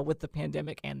with the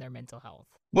pandemic and their mental health?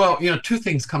 Well, 2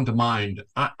 things come to mind.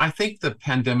 I think the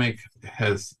pandemic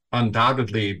has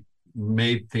undoubtedly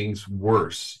made things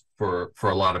worse for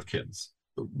a lot of kids.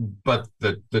 But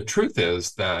the truth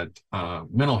is that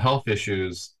mental health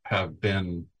issues have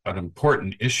been an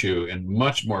important issue and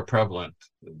much more prevalent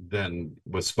than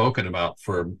was spoken about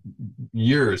for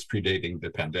years predating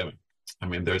the pandemic. I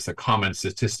mean, there's a common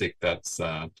statistic that's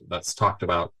talked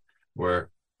about where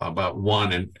about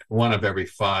one of every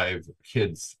 5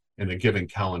 kids in a given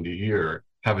calendar year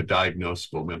have a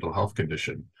diagnosable mental health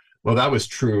condition. Well, that was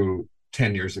true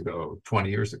 10 years ago, 20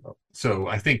 years ago. So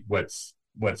I think what's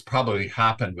probably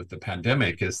happened with the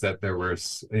pandemic is that there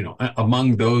was,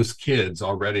 among those kids,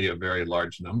 already a very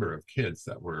large number of kids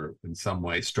that were in some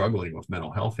way struggling with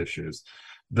mental health issues.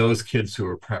 Those kids who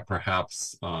were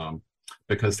perhaps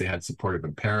because they had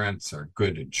supportive parents or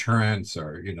good insurance,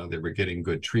 or they were getting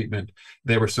good treatment,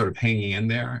 they were sort of hanging in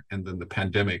there. And then the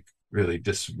pandemic really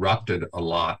disrupted a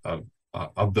lot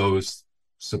of those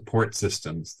support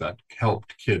systems that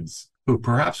helped kids who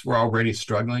perhaps were already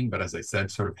struggling, but as I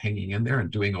said, sort of hanging in there and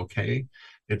doing okay.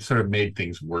 It sort of made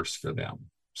things worse for them.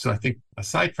 So I think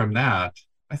aside from that,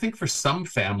 I think for some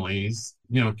families,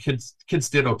 kids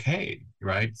did okay,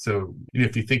 right? So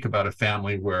if you think about a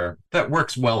family where that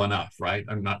works well enough, right?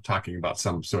 I'm not talking about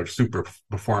some sort of super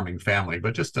performing family,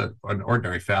 but just an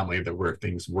ordinary family where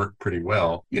things work pretty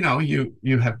well.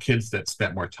 You have kids that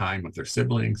spent more time with their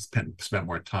siblings, spent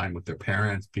more time with their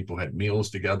parents, people had meals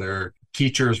together,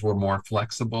 teachers were more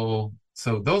flexible.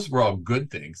 So those were all good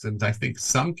things. And I think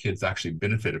some kids actually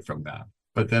benefited from that.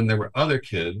 But then there were other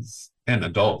kids, and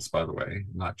adults, by the way,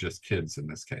 not just kids in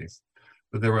this case,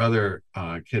 but there were other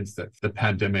kids that the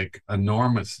pandemic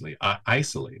enormously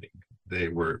isolating.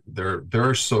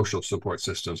 Their social support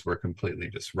systems were completely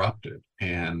disrupted,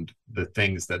 and the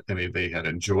things that they had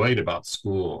enjoyed about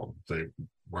school, they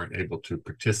weren't able to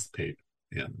participate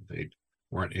in. They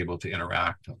weren't able to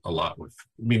interact a lot with.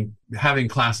 I mean, having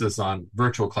classes on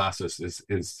virtual classes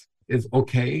is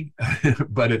okay,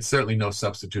 but it's certainly no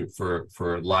substitute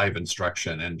for live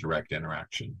instruction and direct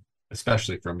interaction,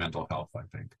 especially for mental health, I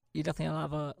think. You definitely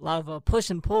have a lot of a push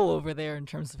and pull over there in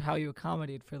terms of how you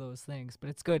accommodate for those things. But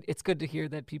it's good. It's good to hear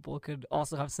that people could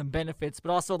also have some benefits,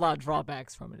 but also a lot of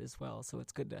drawbacks from it as well. So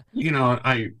it's good to.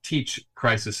 I teach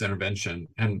crisis intervention,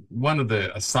 and one of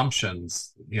the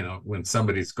assumptions, when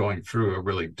somebody's going through a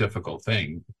really difficult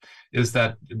thing, is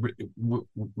that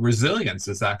resilience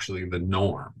is actually the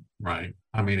norm, right?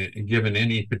 I mean, given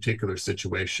any particular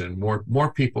situation,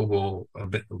 more people will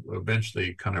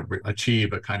eventually kind of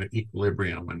achieve a kind of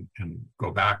equilibrium and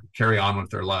go back, carry on with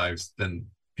their lives than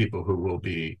people who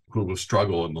will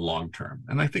struggle in the long term.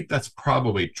 And I think that's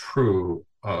probably true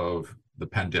of the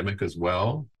pandemic as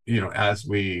well. As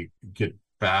we get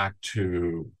back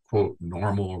to quote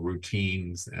normal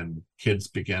routines and kids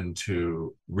begin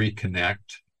to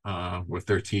reconnect with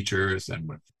their teachers and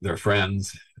with their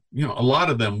friends, a lot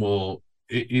of them will,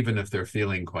 even if they're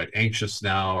feeling quite anxious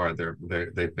now or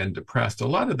they've been depressed, a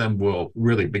lot of them will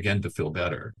really begin to feel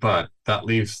better. But that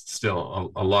leaves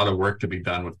still a lot of work to be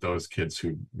done with those kids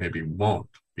who maybe won't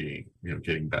be,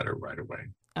 getting better right away.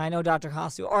 I know Dr.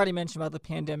 Haas, you already mentioned about the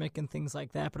pandemic and things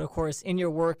like that, but of course, in your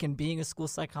work and being a school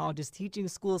psychologist, teaching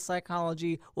school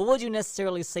psychology, what would you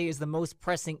necessarily say is the most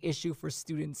pressing issue for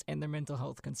students and their mental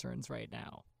health concerns right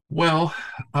now? Well,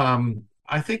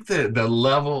 I think the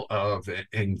level of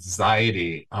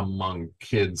anxiety among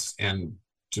kids, and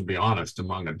to be honest,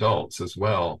 among adults as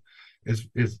well, is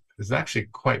actually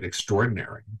quite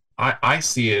extraordinary. I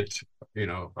see it,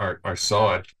 or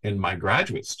saw it in my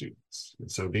graduate students. And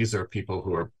so these are people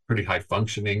who are pretty high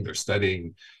functioning. They're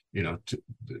studying,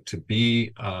 to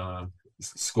be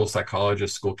school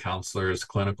psychologists, school counselors,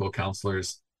 clinical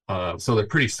counselors. So they're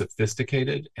pretty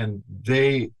sophisticated, and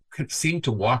they seem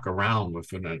to walk around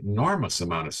with an enormous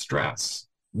amount of stress,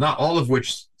 not all of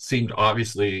which seemed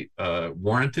obviously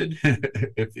warranted,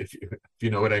 if you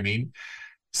know what I mean.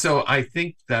 So I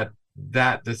think that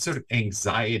the sort of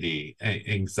anxiety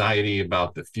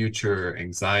about the future,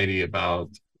 anxiety about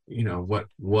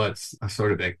what's a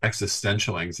sort of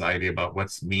existential anxiety about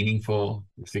what's meaningful.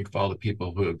 You think of all the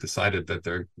people who have decided that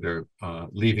they're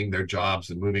leaving their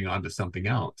jobs and moving on to something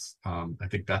else. I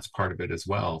think that's part of it as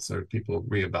well. So people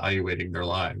reevaluating their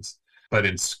lives. But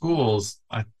in schools,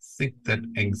 I think that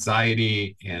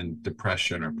anxiety and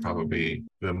depression are probably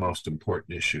the most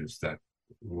important issues that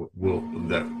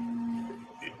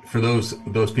for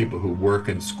those people who work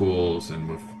in schools and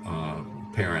with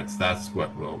parents, that's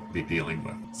what we'll be dealing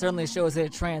with. Certainly shows that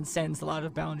it transcends a lot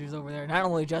of boundaries over there, not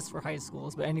only just for high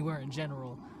schools, but anywhere in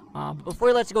general. Before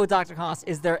we let you go, Dr. Haas,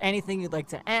 is there anything you'd like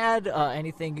to add,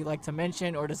 anything you'd like to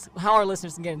mention, or just how our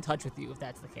listeners can get in touch with you if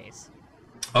that's the case?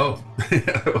 Oh,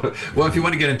 well, if you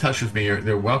want to get in touch with me,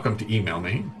 they're welcome to email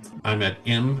me. I'm at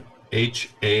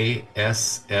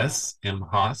HASS,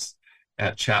 MHAS,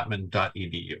 at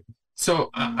chapman.edu. So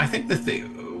I think the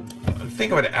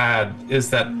thing I would add is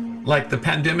that, like the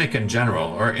pandemic in general,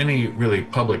 or any really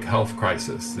public health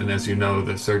crisis, and as you know,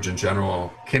 the Surgeon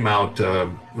General came out,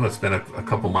 it's been a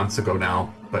couple months ago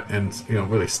now, and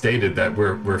really stated that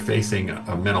we're facing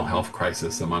a mental health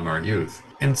crisis among our youth.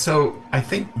 And so I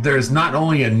think there's not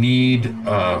only a need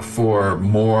for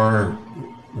more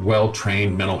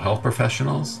well-trained mental health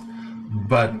professionals,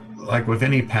 but like with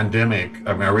any pandemic,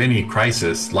 or any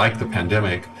crisis like the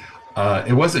pandemic,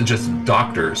 it wasn't just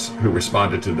doctors who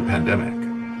responded to the pandemic.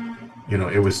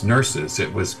 It was nurses,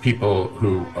 it was people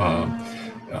who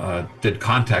did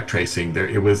contact tracing.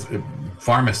 It was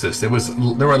pharmacists. There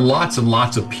were lots and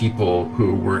lots of people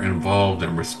who were involved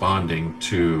in responding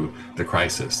to the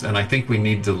crisis. And I think we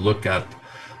need to look at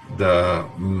the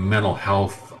mental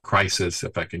health crisis,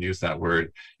 if I can use that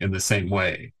word, in the same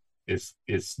way.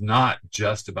 It's not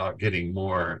just about getting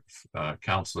more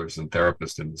counselors and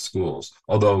therapists in the schools,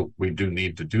 although we do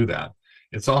need to do that.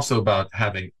 It's also about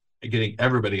getting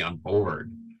everybody on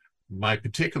board. My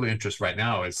particular interest right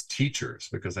now is teachers,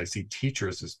 because I see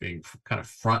teachers as being kind of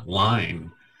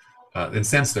frontline. In a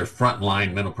sense, they're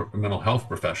frontline mental health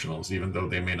professionals, even though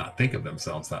they may not think of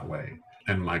themselves that way.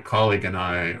 And my colleague and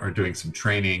I are doing some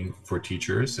training for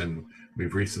teachers, and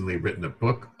we've recently written a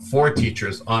book for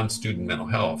teachers on student mental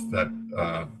health that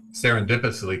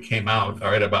serendipitously came out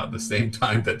right about the same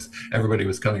time that everybody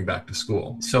was coming back to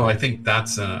school. So I think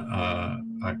that's a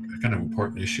kind of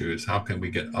important issue, is how can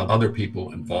we get other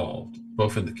people involved,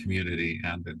 both in the community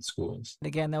and in schools. And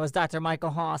again, that was Dr. Michael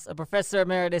Haas, a professor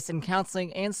emeritus in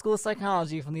counseling and school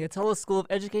psychology from the Atella School of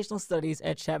Educational Studies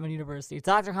at Chapman University.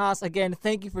 Dr. Haas, again,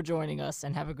 thank you for joining us,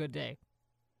 and have a good day.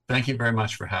 Thank you very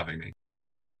much for having me.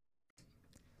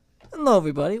 Hello,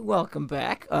 everybody. Welcome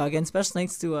back. Again, special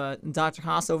thanks to Dr.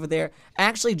 Haas over there.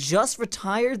 Actually, just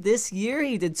retired this year.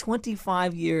 He did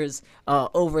 25 years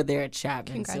over there at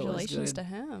Chapman. Congratulations to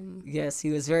him. Yes,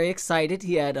 he was very excited.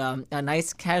 He had a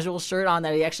nice casual shirt on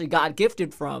that he actually got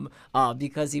gifted from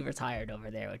because he retired over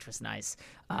there, which was nice.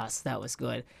 So that was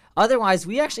good. Otherwise,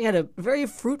 we actually had a very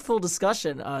fruitful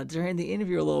discussion during the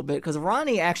interview a little bit, because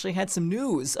Ronnie actually had some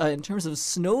news in terms of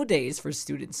snow days for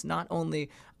students, not only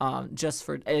just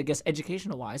for, I guess,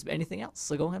 educational-wise, but anything else.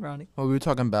 So go ahead, Ronnie. Well, we were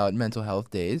talking about mental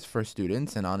health days for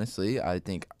students, and honestly, I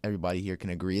think everybody here can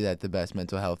agree that the best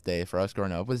mental health day for us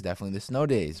growing up was definitely the snow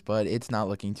days, but it's not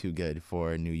looking too good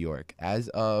for New York.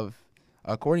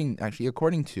 According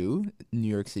to New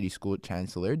York City School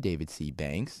Chancellor David C.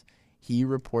 Banks, he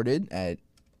reported at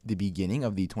the beginning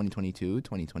of the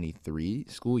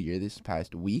 2022-2023 school year this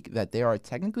past week that there are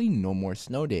technically no more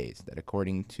snow days, that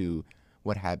according to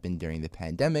what happened during the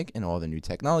pandemic and all the new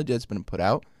technology that's been put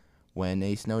out, when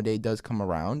a snow day does come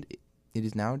around, it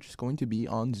is now just going to be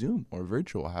on Zoom or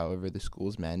virtual, however the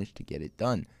schools managed to get it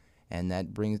done. And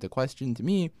that brings the question to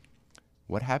me,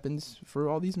 what happens for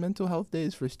all these mental health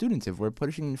days for students? If we're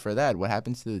pushing for that, what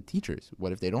happens to the teachers?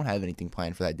 What if they don't have anything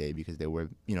planned for that day because they were,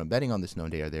 betting on the snow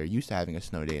day, or they're used to having a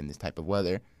snow day in this type of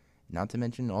weather? Not to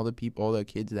mention all the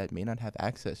kids that may not have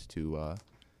access to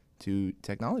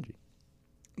technology.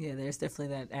 Yeah, there's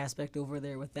definitely that aspect over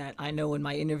there with that. I know in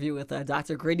my interview with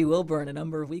Dr. Grady Wilburn a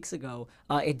number of weeks ago,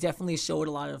 it definitely showed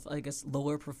a lot of,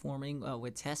 lower performing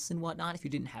with tests and whatnot if you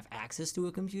didn't have access to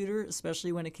a computer,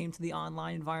 especially when it came to the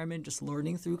online environment, just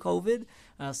learning through COVID.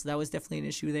 So that was definitely an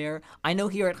issue there. I know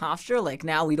here at Hofstra,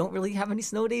 now we don't really have any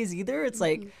snow days either. It's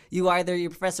your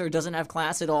professor doesn't have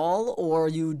class at all, or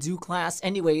you do class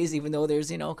anyways, even though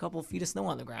there's, a couple feet of snow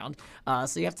on the ground.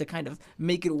 So you have to kind of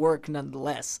make it work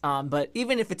nonetheless. But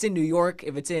even if it's in New York,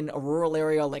 if it's in a rural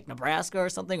area like Nebraska or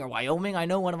something, or Wyoming, I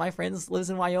know one of my friends lives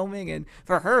in Wyoming, and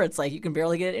for her, it's you can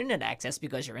barely get internet access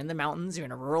because you're in the mountains, you're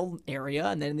in a rural area,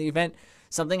 and then in the event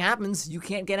something happens, you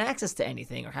can't get access to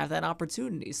anything or have that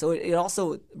opportunity. So it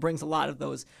also brings a lot of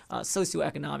those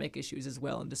socioeconomic issues as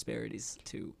well, and disparities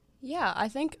too. Yeah, I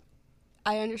think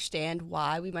I understand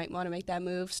why we might want to make that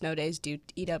move. Snow days do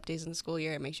eat up days in the school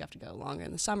year. It makes you have to go longer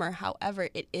in the summer. However,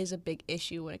 it is a big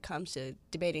issue when it comes to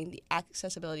debating the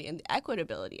accessibility and the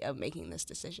equitability of making this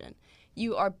decision.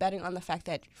 You are betting on the fact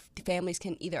that families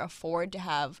can either afford to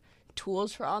have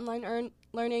tools for online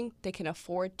learning, they can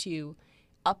afford to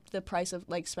up the price of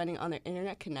spending on their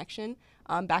internet connection.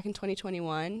 Back in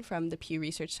 2021, from the Pew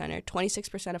Research Center,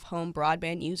 26% of home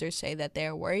broadband users say that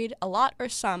they're worried, a lot or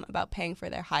some, about paying for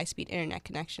their high-speed internet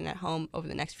connection at home over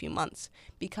the next few months.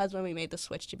 Because when we made the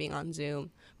switch to being on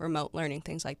Zoom, remote learning,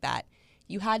 things like that,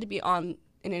 you had to be on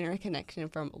an internet connection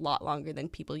for a lot longer than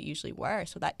people usually were,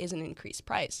 so that is an increased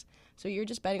price. So you're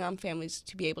just betting on families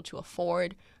to be able to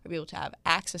afford or be able to have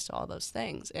access to all those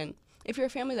things. And if you're a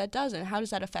family that doesn't, how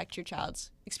does that affect your child's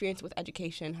experience with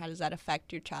education? How does that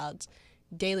affect your child's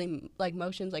daily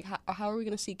motions? How are we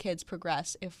going to see kids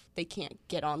progress if they can't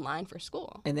get online for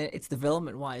school? And then it's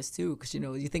development wise too, because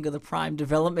you think of the prime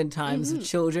development times of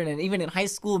children, and even in high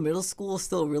school, middle school is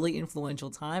still a really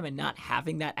influential time, and not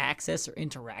having that access or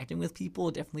interacting with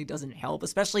people definitely doesn't help,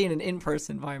 especially in an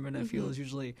in-person environment. I feel is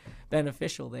usually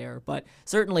beneficial there, but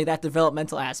certainly that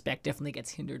developmental aspect definitely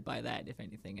gets hindered by that, if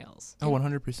anything else. Oh,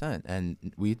 100%. And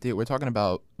we're talking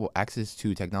about access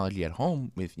to technology at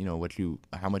home with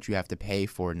how much you have to pay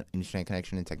for an internet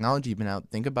connection and technology. But now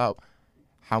think about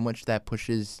how much that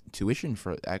pushes tuition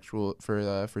for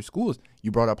schools.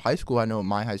 You brought up high school. I know at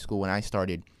my high school when I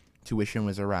started, tuition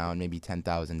was around maybe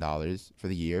 $10,000 for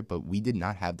the year, but we did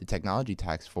not have the technology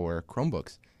tax for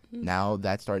Chromebooks. Now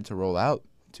that's starting to roll out.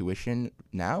 Tuition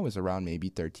now is around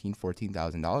maybe $13,000,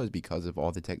 $14,000 because of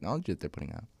all the technology that they're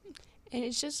putting out. And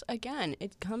it's just, again,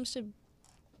 it comes to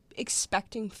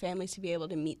expecting families to be able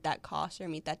to meet that cost or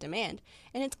meet that demand.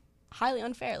 And it's highly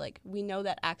unfair. We know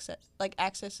that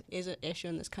access is an issue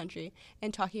in this country.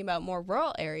 And talking about more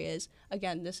rural areas,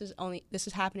 again, this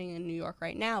is happening in New York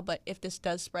right now, but if this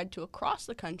does spread to across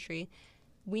the country,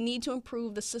 we need to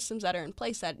improve the systems that are in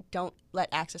place that don't let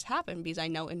access happen, because I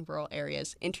know in rural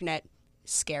areas, internet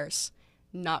scarce,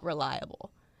 not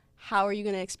reliable. How are you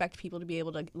going to expect people to be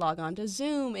able to log on to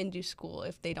Zoom and do school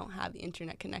if they don't have the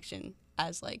internet connection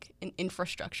as an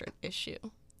infrastructure issue?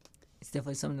 It's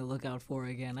definitely something to look out for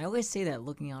again. I always say that,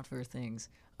 looking out for things,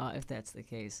 if that's the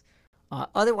case.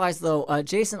 Otherwise, though,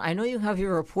 Jason, I know you have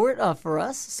your report for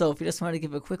us, so if you just want to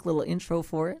give a quick little intro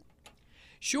for it.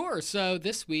 Sure. So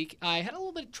this week, I had a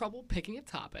little bit of trouble picking a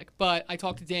topic, but I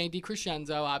talked to Danny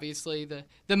DiCrescenzo, obviously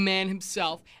the man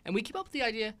himself, and we came up with the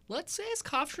idea, let's ask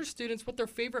Hofstra students what their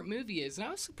favorite movie is. And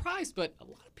I was surprised, but a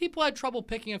lot of people had trouble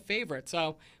picking a favorite.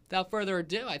 So without further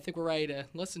ado, I think we're ready to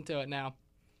listen to it now.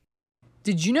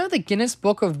 Did you know the Guinness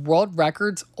Book of World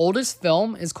Records' oldest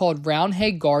film is called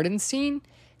Roundhay Garden Scene?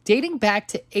 Dating back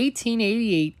to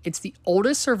 1888, it's the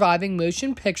oldest surviving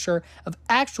motion picture of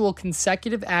actual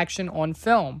consecutive action on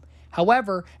film.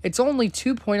 However, it's only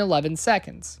 2.11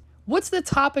 seconds. What's the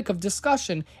topic of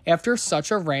discussion after such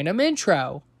a random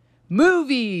intro?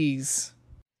 Movies!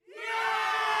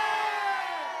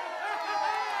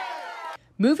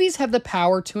 Movies have the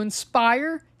power to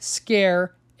inspire,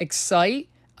 scare, excite,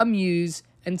 amuse,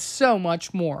 and so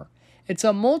much more. It's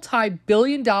a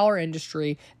multi-billion-dollar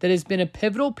industry that has been a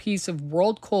pivotal piece of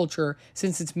world culture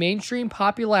since its mainstream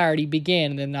popularity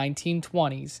began in the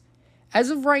 1920s. As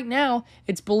of right now,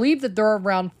 it's believed that there are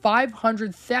around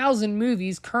 500,000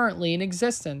 movies currently in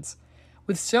existence.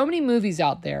 With so many movies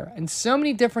out there and so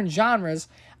many different genres,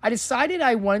 I decided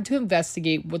I wanted to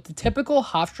investigate what the typical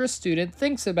Hofstra student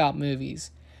thinks about movies.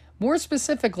 More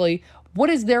specifically, what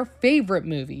is their favorite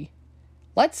movie?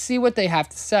 Let's see what they have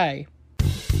to say.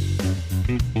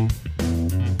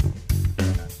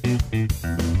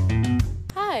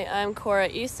 Hi, I'm Cora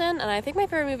Easton, and I think my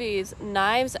favorite movie is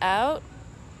Knives Out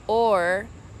or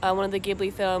one of the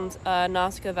Ghibli films,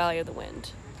 Nausicaa Valley of the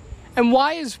Wind. And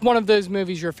why is one of those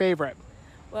movies your favorite?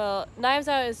 Well, Knives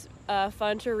Out is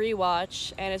fun to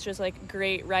rewatch, and it's just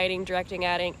great writing, directing,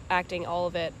 acting, all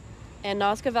of it. And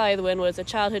Nausicaa Valley of the Wind was a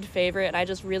childhood favorite, and I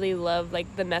just really love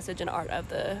the message and art of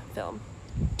the film.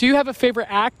 Do you have a favorite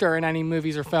actor in any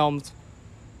movies or films?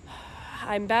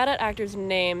 I'm bad at actors'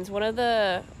 names.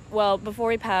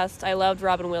 Before he passed, I loved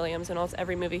Robin Williams in almost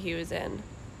every movie he was in.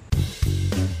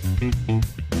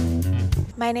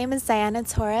 My name is Diana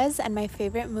Torres, and my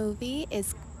favorite movie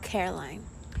is Caroline.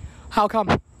 How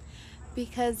come?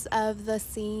 Because of the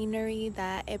scenery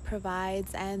that it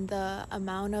provides and the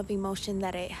amount of emotion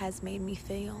that it has made me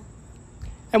feel.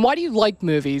 And why do you like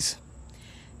movies?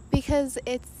 Because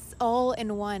it's all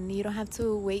in one. You don't have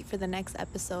to wait for the next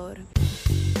episode.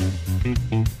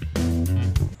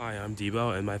 Hi, I'm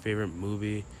Debo, and my favorite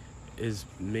movie is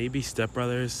maybe Step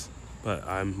Brothers, but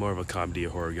I'm more of a comedy or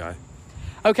horror guy.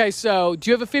 Okay, so do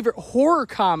you have a favorite horror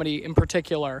comedy in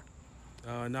particular?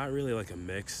 Not really a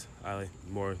mix. I like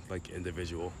more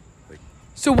individual.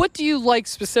 So what do you like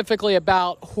specifically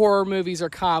about horror movies or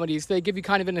comedies? Do they give you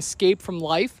kind of an escape from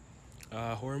life?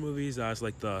 Horror movies, I just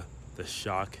like the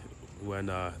shock when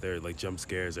they're jump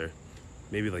scares or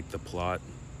maybe the plot.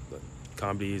 But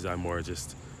comedies, I'm more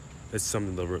just, it's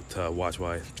something to watch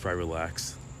while I try to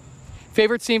relax.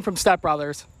 Favorite scene from Step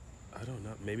Brothers? I don't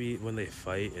know. Maybe when they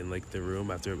fight in the room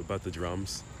about the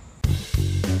drums.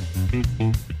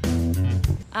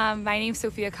 My name's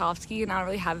Sophia Kofsky, and I don't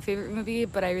really have a favorite movie,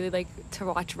 but I really like to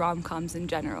watch rom-coms in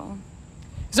general.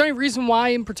 Is there any reason why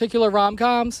in particular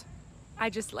rom-coms? I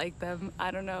just like them.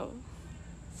 I don't know.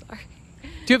 Sorry. Do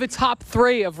you have a top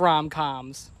 3 of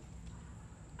rom-coms?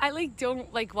 I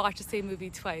don't watch the same movie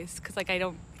twice because I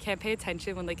can't pay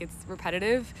attention when it's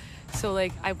repetitive. So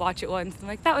I watch it once and I'm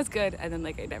like, that was good, and then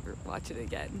I never watch it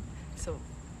again. So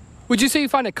Would you say you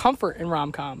find a comfort in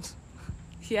rom-coms?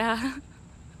 yeah.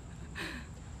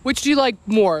 Which do you like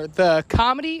more, the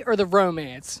comedy or the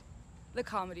romance? The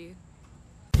comedy.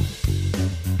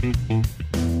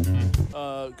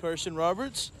 Carson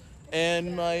Roberts,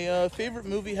 and my favorite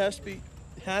movie has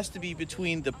to be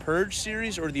between the Purge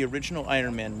series or the original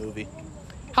Iron Man movie.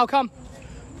 How come?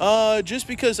 Just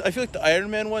because I feel like the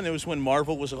Iron Man one, it was when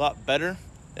Marvel was a lot better.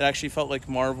 It actually felt like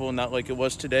Marvel, not like it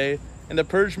was today. And the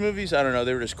Purge movies, I don't know,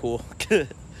 they were just cool.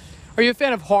 Are you a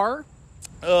fan of horror?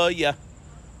 Yeah.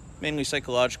 Mainly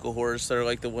psychological horrors that are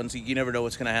like the ones that you never know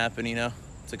what's going to happen, you know?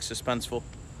 It's suspenseful.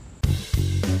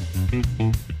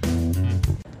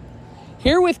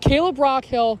 Here with Caleb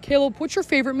Rockhill. Caleb, what's your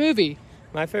favorite movie?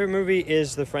 My favorite movie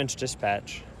is The French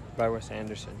Dispatch by Wes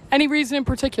Anderson. Any reason in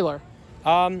particular?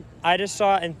 I just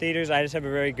saw it in theaters. I just have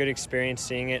a very good experience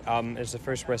seeing it. It's the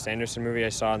first Wes Anderson movie I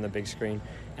saw on the big screen,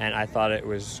 and I thought it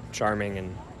was charming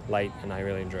and light, and I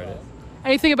really enjoyed it.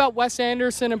 Anything about Wes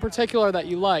Anderson in particular that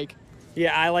you like?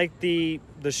 Yeah, I like the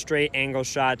straight angle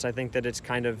shots. I think that it's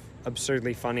kind of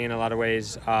absurdly funny in a lot of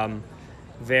ways.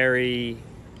 Very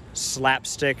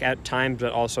slapstick at times,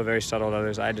 but also very subtle at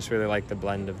others. I just really like the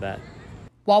blend of that.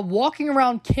 While walking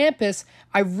around campus,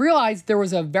 I realized there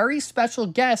was a very special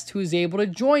guest who was able to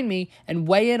join me and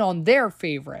weigh in on their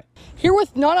favorite. Here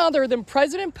with none other than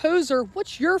President Poser,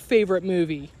 what's your favorite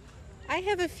movie? I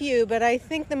have a few, but I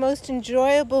think the most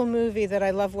enjoyable movie that I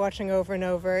love watching over and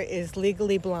over is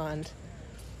Legally Blonde.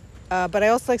 But I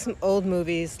also like some old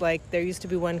movies, like there used to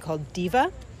be one called Diva,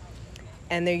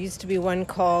 and there used to be one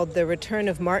called The Return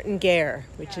of Martin Guerre,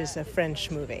 which is a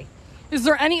French movie. Is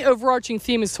there any overarching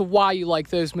theme as to why you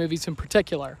like those movies in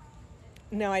particular?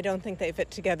 No, I don't think they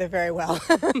fit together very well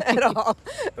at all,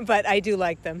 but I do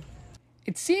like them.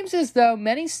 It seems as though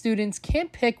many students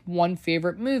can't pick one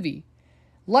favorite movie,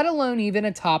 let alone even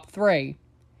a top 3.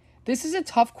 This is a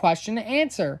tough question to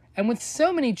answer, and with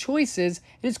so many choices,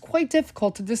 it is quite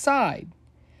difficult to decide.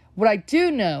 What I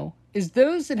do know is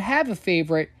those that have a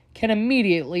favorite can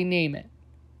immediately name it.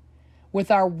 With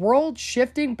our world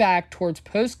shifting back towards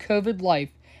post-COVID life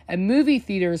and movie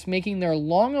theaters making their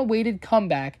long-awaited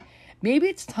comeback, maybe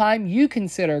it's time you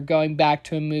consider going back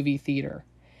to a movie theater,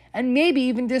 and maybe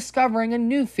even discovering a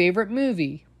new favorite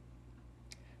movie.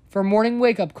 For Morning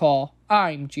Wake Up Call,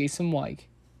 I'm Jason White.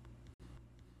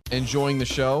 Enjoying the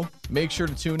show? Make sure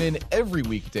to tune in every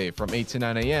weekday from 8 to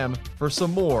 9 a.m. for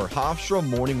some more Hofstra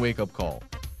Morning Wake Up Call,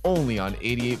 only on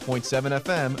 88.7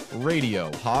 FM, Radio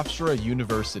Hofstra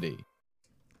University.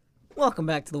 Welcome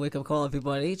back to the Wake Up Call,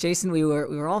 everybody. Jason, we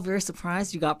were all very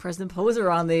surprised you got President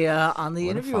Poser on the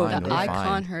interview. The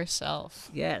icon herself.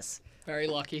 Yes. Very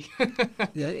lucky.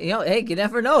 Yeah, hey, you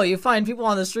never know. You find people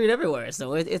on the street everywhere,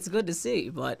 so it's good to see.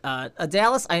 But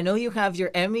Dallas, I know you have your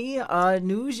Emmy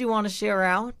news you want to share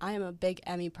out. I am a big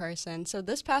Emmy person. So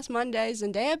this past Monday,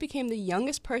 Zendaya became the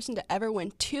youngest person to ever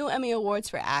win 2 Emmy Awards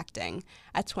for acting.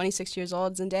 At 26 years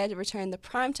old, Zendaya returned the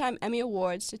Primetime Emmy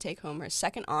Awards to take home her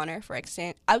second honor for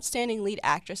Outstanding Lead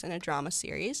Actress in a Drama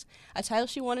Series, a title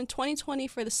she won in 2020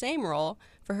 for the same role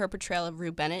for her portrayal of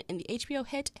Rue Bennett in the HBO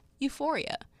hit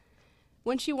Euphoria.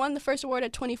 When she won the first award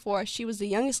at 24, she was the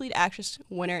youngest lead actress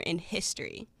winner in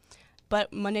history.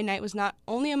 But Monday night was not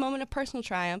only a moment of personal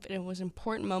triumph, it was an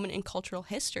important moment in cultural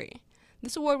history.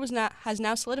 This award has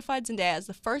now solidified Zendaya as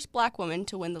the first black woman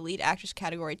to win the lead actress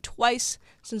category twice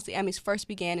since the Emmys first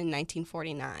began in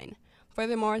 1949.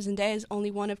 Furthermore, Zendaya is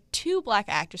only one of 2 black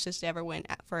actresses to ever win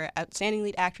for Outstanding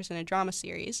Lead Actress in a Drama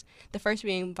Series, the first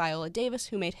being Viola Davis,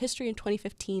 who made history in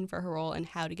 2015 for her role in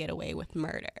How to Get Away with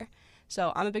Murder.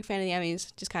 So I'm a big fan of the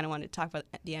Emmys, just kind of wanted to talk about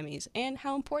the Emmys and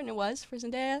how important it was for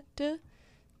Zendaya to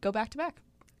go back to back.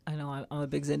 I know, I'm a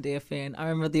big Zendaya fan. I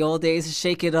remember the old days of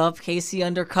Shake It Up, Casey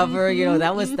Undercover, you know,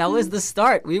 that was the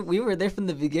start. We were there from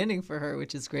the beginning for her,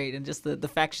 which is great. And just the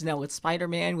fact she's now with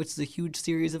Spider-Man, which is a huge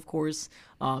series, of course.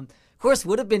 Of course,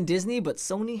 would have been Disney, but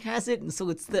Sony has it, and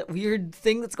so it's that weird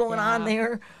thing that's going on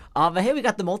there. But hey, we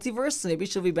got the multiverse, so maybe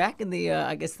she'll be back in the,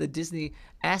 I guess, the Disney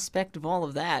aspect of all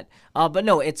of that. But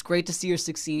no, it's great to see her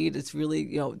succeed. It's really,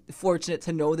 you know, fortunate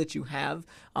to know that you have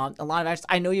a lot of actors.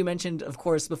 I know you mentioned, of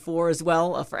course, before as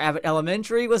well, for Abbott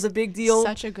Elementary was a big deal.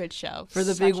 Such a good show. For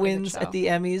the big wins at the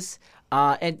Emmys.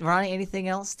 And Ronnie, anything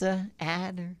else to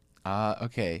add? Or?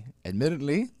 Okay.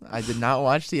 Admittedly, I did not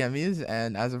watch the Emmys,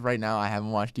 and as of right now, I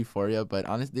haven't watched Euphoria. But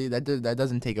honestly, that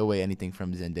doesn't take away anything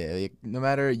from Zendaya. Like, no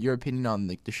matter your opinion on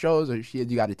like the shows or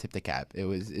you got to tip the cap.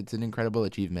 It's an incredible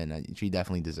achievement. And she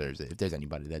definitely deserves it. If there's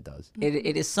anybody that does,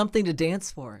 it is something to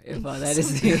dance for. If that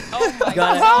is the oh my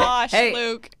gosh, hey,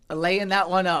 Luke, laying that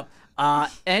one up.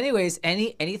 Anyways,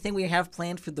 anything we have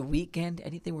planned for the weekend?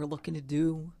 Anything we're looking to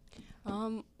do?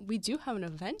 We do have an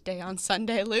event day on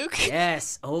Sunday, Luke.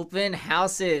 Yes, open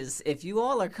houses. If you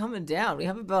all are coming down, we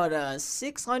have about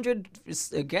 600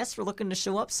 guests we're looking to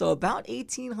show up, so about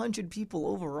 1,800 people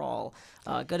overall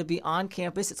going to be on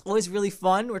campus. It's always really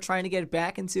fun. We're trying to get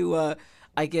back into,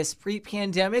 I guess,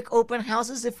 pre-pandemic open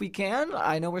houses if we can.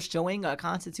 I know we're showing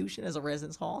Constitution as a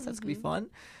residence hall, so that's going to be fun.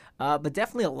 But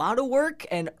definitely a lot of work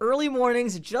and early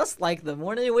mornings, just like the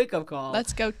morning wake-up call.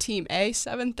 Let's go Team A,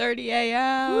 7:30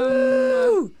 a.m.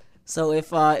 Woo! So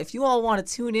if you all want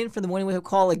to tune in for the morning wake-up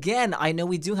call again, I know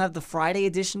we do have the Friday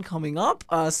edition coming up,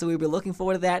 so we'll be looking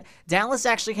forward to that. Dallas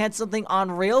actually had something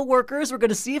on rail workers. We're going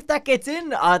to see if that gets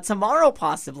in tomorrow,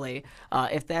 possibly,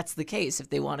 if that's the case, if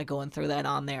they want to go and throw that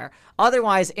on there.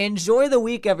 Otherwise, enjoy the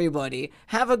week, everybody.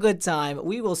 Have a good time.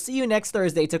 We will see you next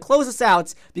Thursday to close us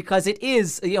out because it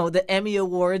is, the Emmy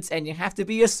Awards, and you have to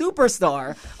be a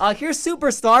superstar. Here's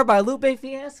Superstar by Lupe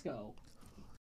Fiasco.